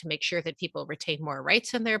ways to make sure that people retain more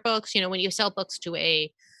rights in their books. You know, when you sell books to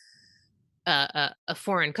a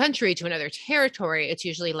foreign country, to another territory, it's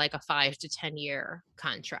usually like a 5 to 10 year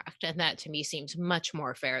contract. And that to me seems much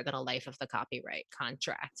more fair than a life of the copyright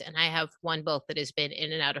contract. And I have one book that has been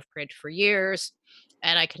in and out of print for years,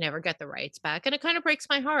 and I can never get the rights back. And it kind of breaks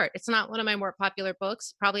my heart. It's not one of my more popular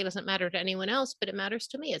books. Probably doesn't matter to anyone else, but it matters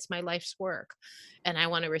to me. It's my life's work. And I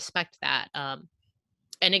want to respect that.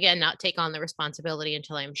 And again, not take on the responsibility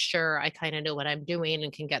until I'm sure I kind of know what I'm doing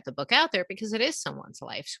and can get the book out there, because it is someone's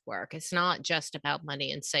life's work. It's not just about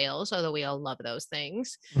money and sales, although we all love those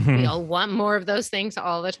things. We all want more of those things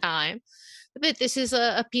all the time. But this is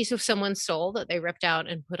a piece of someone's soul that they ripped out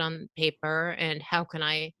and put on paper. And how can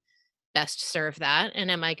I best serve that?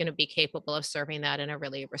 And am I going to be capable of serving that in a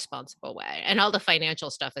really responsible way? And all the financial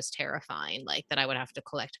stuff is terrifying, like that I would have to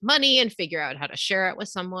collect money and figure out how to share it with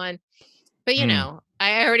someone. But you Hmm. know,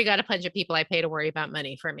 I already got a bunch of people I pay to worry about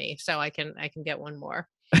money for me, so I can get one more.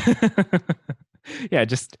 Yeah,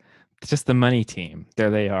 just the money team. There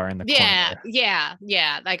they are in the Yeah, corner.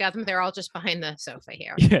 yeah. I got them. They're all just behind the sofa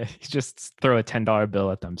here. Yeah, you just throw a $10 bill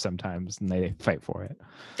at them sometimes, and they fight for it.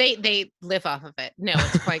 They live off of it. No,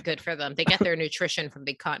 it's quite good for them. They get their nutrition from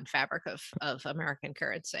the cotton fabric of American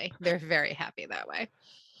currency. They're very happy that way.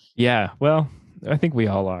 Yeah, well, I think we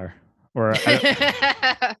all are. Or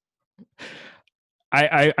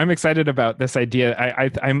I'm excited about this idea.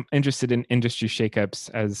 I'm interested in industry shakeups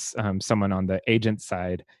as someone on the agent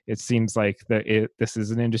side. It seems like this is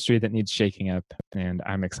an industry that needs shaking up, and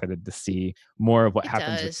I'm excited to see more of what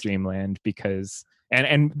happens with Streamland because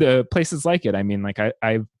and the places like it. I mean, like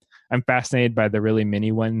I'm fascinated by the really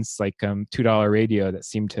mini ones like $2 radio that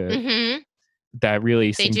seem to that really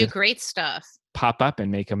they seem do to great stuff, pop up and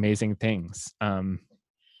make amazing things.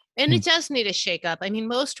 And it does need a shake up. I mean,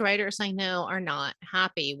 most writers I know are not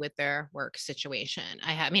happy with their work situation.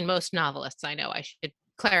 I mean, most novelists I know, I should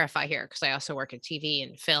clarify here because I also work in TV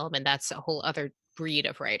and film, and that's a whole other breed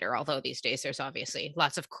of writer. Although these days there's obviously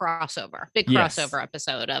lots of crossover, big crossover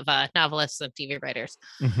episode of novelists and TV writers.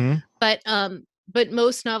 But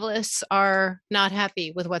most novelists are not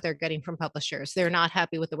happy with what they're getting from publishers. They're not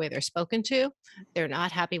happy with the way they're spoken to. They're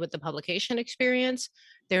not happy with the publication experience.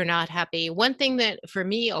 They're not happy. One thing that for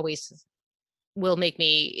me always will make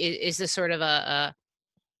me is this sort of a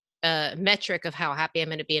metric of how happy I'm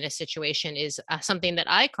going to be in a situation is something that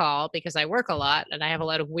I call, because I work a lot and I have a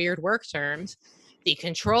lot of weird work terms, the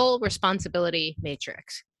control responsibility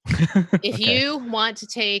matrix. If you want to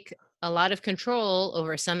take a lot of control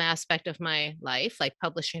over some aspect of my life, like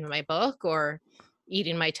publishing my book or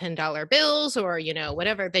eating my $10 bills or, you know,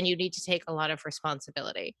 whatever, then you need to take a lot of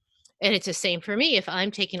responsibility. And it's the same for me. If I'm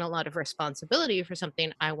taking a lot of responsibility for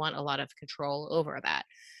something, I want a lot of control over that.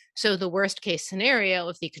 So the worst case scenario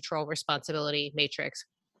of the control responsibility matrix,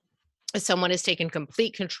 someone has taken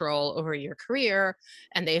complete control over your career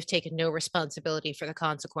and they have taken no responsibility for the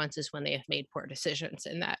consequences when they have made poor decisions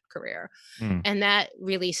in that career. And that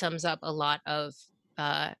really sums up a lot of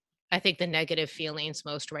I think the negative feelings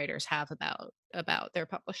most writers have about their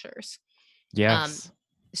publishers. Yes.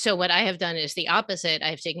 So what I have done is the opposite.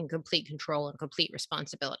 I've taken complete control and complete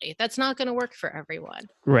responsibility. That's not going to work for everyone.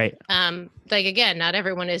 Right. Like, again, not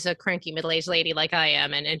everyone is a cranky middle-aged lady like I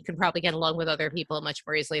am and can probably get along with other people much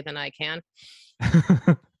more easily than I can.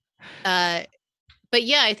 But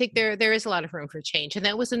yeah, I think there is a lot of room for change. And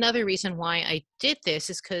that was another reason why I did this,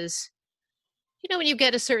 is because, you know, when you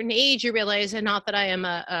get a certain age, you realize, and not that I am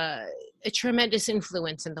a tremendous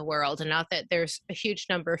influence in the world, and not that there's a huge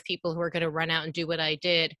number of people who are going to run out and do what I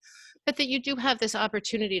did, but that you do have this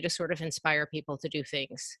opportunity to sort of inspire people to do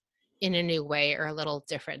things in a new way or a little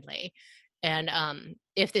differently. And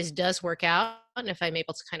if this does work out, and if I'm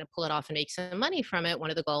able to kind of pull it off and make some money from it,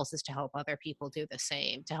 one of the goals is to help other people do the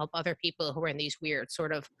same, to help other people who are in these weird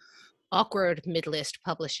sort of awkward mid-list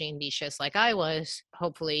publishing niches like I was,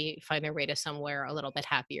 hopefully find their way to somewhere a little bit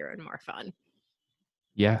happier and more fun.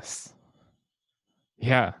 Yes.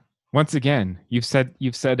 Yeah. Once again, you've said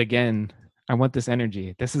again, I want this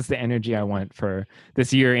energy. This is the energy I want for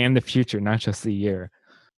this year and the future, not just the year.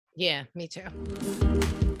 Yeah, me too.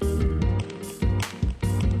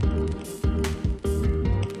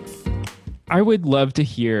 I would love to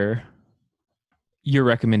hear your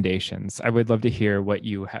recommendations. I would love to hear what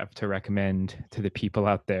you have to recommend to the people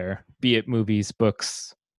out there, be it movies,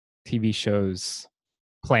 books, TV shows,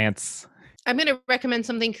 plants. I'm going to recommend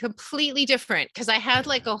something completely different because I had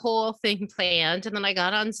like a whole thing planned and then I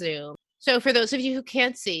got on Zoom. So for those of you who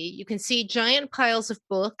can't see, you can see giant piles of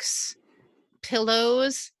books,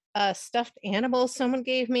 pillows, stuffed animals someone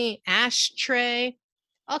gave me, ashtray,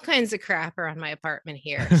 all kinds of crap around my apartment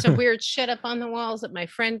here. Some weird shit up on the walls that my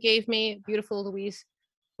friend gave me. Beautiful Louise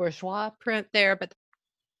Bourgeois print there, but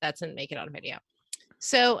that didn't make it on video.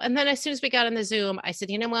 So, and then as soon as we got on the Zoom, I said,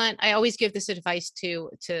 you know what? I always give this advice to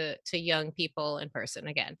young people in person.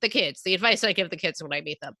 Again, the kids, the advice I give the kids when I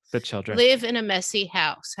meet them. The children. Live in a messy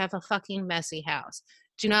house. Have a fucking messy house.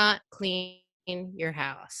 Do not clean your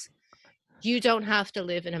house. You don't have to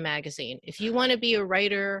live in a magazine. If you want to be a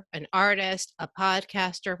writer, an artist, a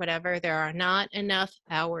podcaster, whatever, there are not enough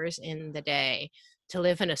hours in the day to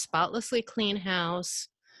live in a spotlessly clean house,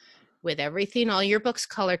 with everything, all your books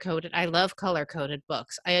color coded. I love color coded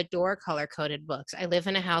books. I adore color coded books. I live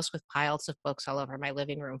in a house with piles of books all over my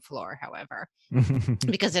living room floor, however,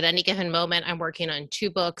 because at any given moment, I'm working on 2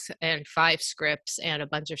 books and 5 scripts and a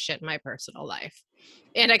bunch of shit in my personal life.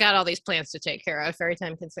 And I got all these plans to take care of, very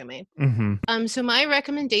time consuming. So my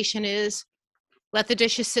recommendation is let the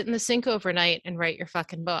dishes sit in the sink overnight and write your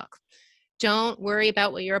fucking book. Don't worry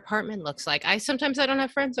about what your apartment looks like. Sometimes I don't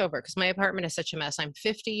have friends over because my apartment is such a mess. I'm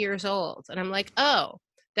 50 years old and I'm like, oh,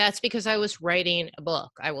 that's because I was writing a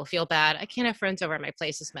book. I will feel bad. I can't have friends over. My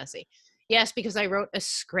place is messy. Yes, because I wrote a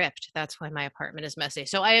script. That's why my apartment is messy.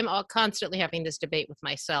 So I am constantly having this debate with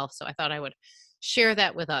myself. So I thought I would share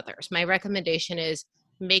that with others. My recommendation is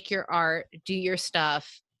make your art, do your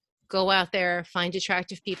stuff, go out there, find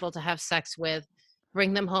attractive people to have sex with,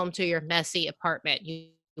 bring them home to your messy apartment. You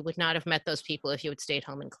would not have met those people if you had stayed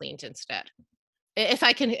home and cleaned instead. If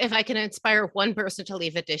I can inspire one person to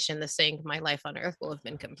leave a dish in the sink, my life on earth will have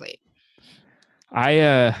been complete.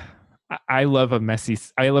 I love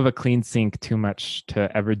a clean sink too much to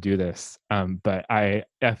ever do this. But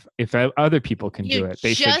if other people can do it,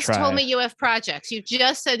 they should try. You just told me you have projects. You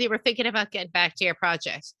just said you were thinking about getting back to your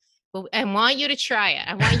projects. But I want you to try it.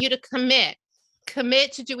 I want you to commit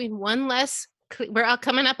to doing one less. We're all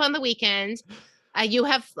coming up on the weekend. You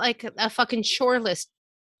have like a fucking chore list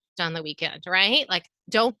on the weekend, right? Like,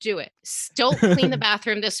 don't do it. Don't clean the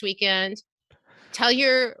bathroom this weekend. Tell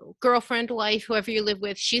your girlfriend, wife, whoever you live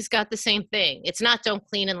with, she's got the same thing. It's not don't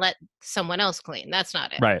clean and let someone else clean. That's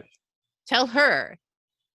not it. Right. Tell her,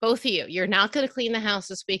 both of you, you're not going to clean the house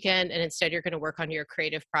this weekend, and instead you're going to work on your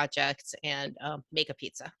creative projects and make a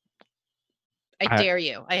pizza. I dare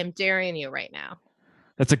you. I am daring you right now.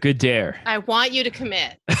 That's a good dare. I want you to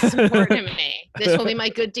commit. This is important to me. This will be my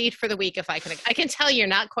good deed for the week if I can. I can tell you're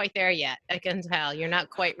not quite there yet. I can tell you're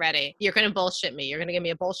not quite ready. You're going to bullshit me. You're going to give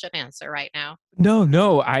me a bullshit answer right now.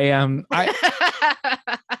 No. I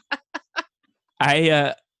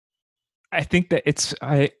think that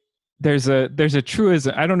there's a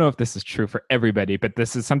truism. I don't know if this is true for everybody, but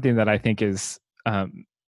this is something that I think is that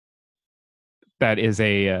is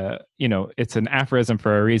it's an aphorism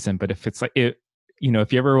for a reason. But if it's like it.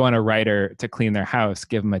 If you ever want a writer to clean their house,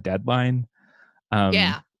 give them a deadline.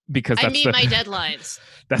 Because I meet my deadlines.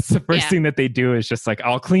 That's the first thing that they do is just like,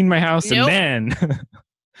 I'll clean my house and then.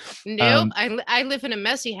 Nope. I live in a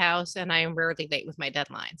messy house and I am rarely late with my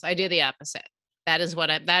deadlines. I do the opposite. That is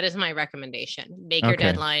my recommendation. Make your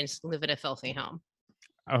deadlines, live in a filthy home.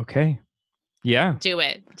 Okay. Yeah. Do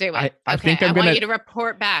it. I think I want you to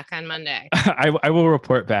report back on Monday. I will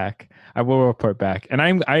report back. And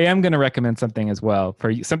I am going to recommend something as well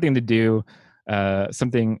for something to do,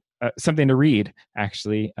 something to read.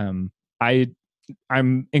 Actually, I'm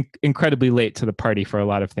incredibly late to the party for a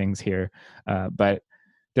lot of things here, but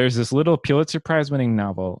there's this little Pulitzer Prize winning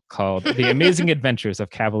novel called The Amazing Adventures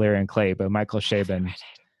of Kavalier and Clay by Michael Chabon,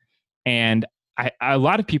 and a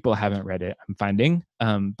lot of people haven't read it, I'm finding,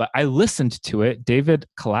 but I listened to it. David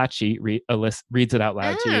Kalachi reads it out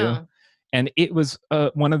loud to you. And it was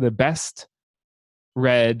one of the best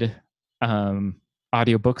read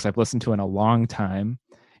audiobooks I've listened to in a long time.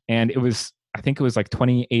 And I think it was like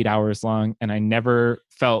 28 hours long. And I never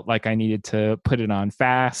felt like I needed to put it on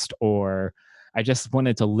fast, or I just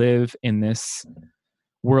wanted to live in this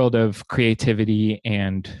world of creativity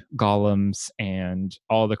and golems and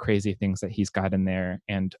all the crazy things that he's got in there.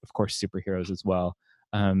 And of course, superheroes as well.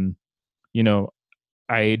 I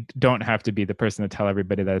don't have to be the person to tell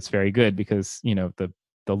everybody that it's very good because,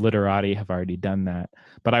 the literati have already done that.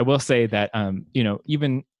 But I will say that,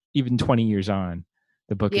 even 20 years on,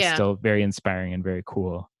 the book is still very inspiring and very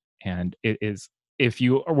cool. And it is, if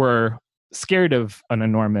you were scared of an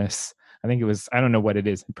enormous, I think it was, I don't know what it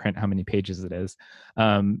is in print, how many pages it is,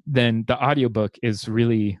 then the audiobook is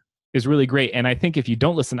really great. And I think if you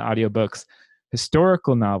don't listen to audiobooks,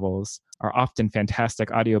 historical novels are often fantastic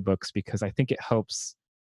audiobooks because I think it helps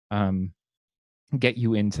get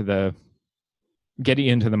you into the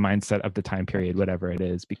mindset of the time period, whatever it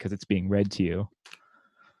is, because it's being read to you.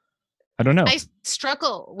 I don't know. I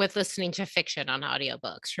struggle with listening to fiction on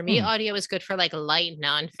audiobooks. For me, audio is good for like light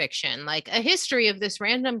nonfiction, like a history of this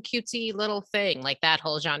random cutesy little thing, like that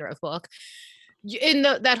whole genre of book.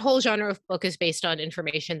 That whole genre of book is based on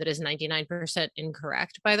information that is 99%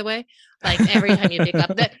 incorrect, by the way. Like every time you pick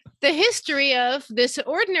up the history of this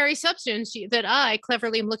ordinary substance that I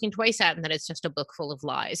cleverly am looking twice at, and that it's just a book full of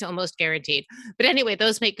lies, almost guaranteed. But anyway,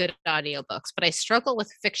 those make good audiobooks. But I struggle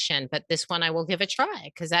with fiction, but this one I will give a try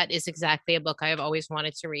because that is exactly a book I have always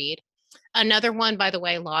wanted to read. Another one, by the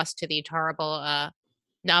way, lost to the terrible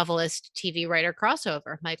novelist, TV writer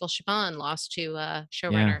crossover. Michael Chabon lost to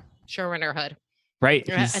showrunner. Showrunner Hood. Right.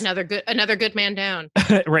 Another good man down.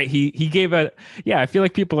 Right. He gave I feel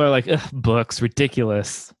like people are like, ugh, books,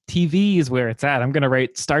 ridiculous. TV is where it's at. I'm going to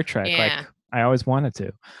write Star Trek like I always wanted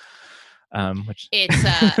to. Which it's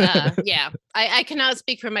I cannot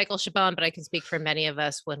speak for Michael Chabon, but I can speak for many of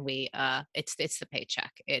us when we it's the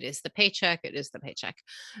paycheck. It is the paycheck.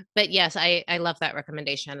 But yes, I love that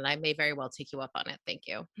recommendation, and I may very well take you up on it. Thank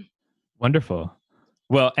you. Wonderful.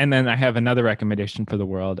 Well, and then I have another recommendation for the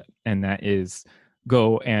world, and that is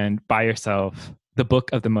go and buy yourself The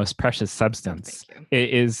Book of the Most Precious Substance.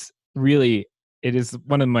 It is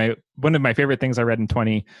one of my favorite things I read in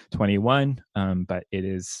 2021. But it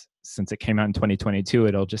is, since it came out in 2022,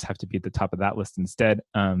 it'll just have to be at the top of that list instead.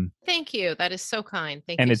 Thank you. That is so kind.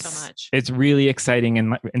 Thank you so much. It's really exciting,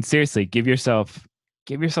 and seriously, give yourself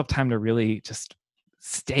time to really just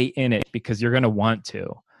stay in it, because you're going to want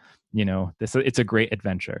to. It's a great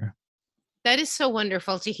adventure. That is so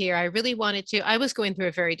wonderful to hear. I really wanted to. I was going through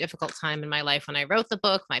a very difficult time in my life when I wrote the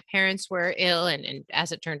book. My parents were ill, and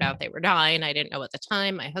as it turned out, they were dying. I didn't know at the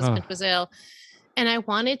time. My husband was ill, and I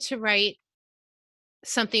wanted to write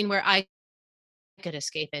something where I could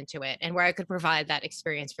escape into it, and where I could provide that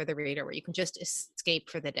experience for the reader, where you can just escape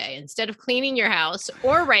for the day. Instead of cleaning your house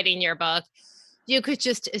or writing your book, you could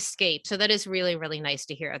just escape. So that is really, really nice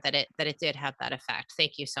to hear that it did have that effect.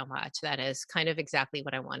 Thank you so much. That is kind of exactly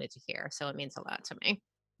what I wanted to hear. So it means a lot to me.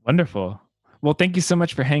 Wonderful. Well, thank you so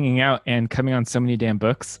much for hanging out and coming on So Many Damn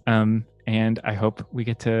Books. And I hope we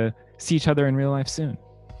get to see each other in real life soon.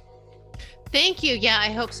 Thank you. Yeah,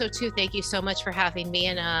 I hope so too. Thank you so much for having me.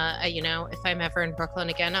 And, if I'm ever in Brooklyn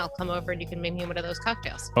again, I'll come over and you can make me one of those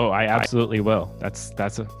cocktails. Oh, I absolutely will. That's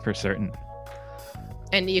for certain.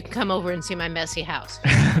 And you can come over and see my messy house.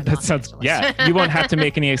 That sounds, yeah. You won't have to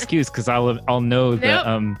make any excuse, because I'll know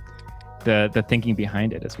the thinking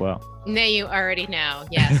behind it as well. No, you already know.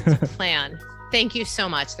 Yes, it's a plan. Thank you so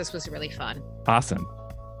much. This was really fun. Awesome.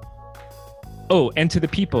 Oh, and to the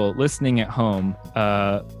people listening at home,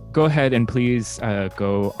 go ahead and please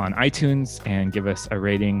go on iTunes and give us a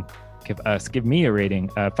rating. Give me a rating.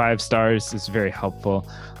 5 stars is very helpful.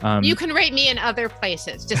 You can rate me in other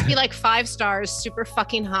places. Just be like 5 stars, super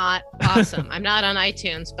fucking hot, awesome. I'm not on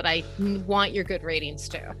iTunes, but I want your good ratings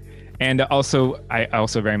too. And also, I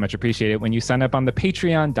also very much appreciate it when you sign up on the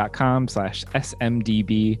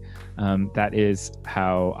patreon.com/smdb. That is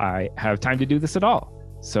how I have time to do this at all.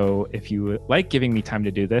 So if you like giving me time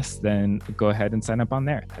to do this, then go ahead and sign up on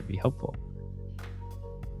there. That'd be helpful.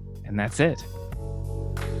 And that's it.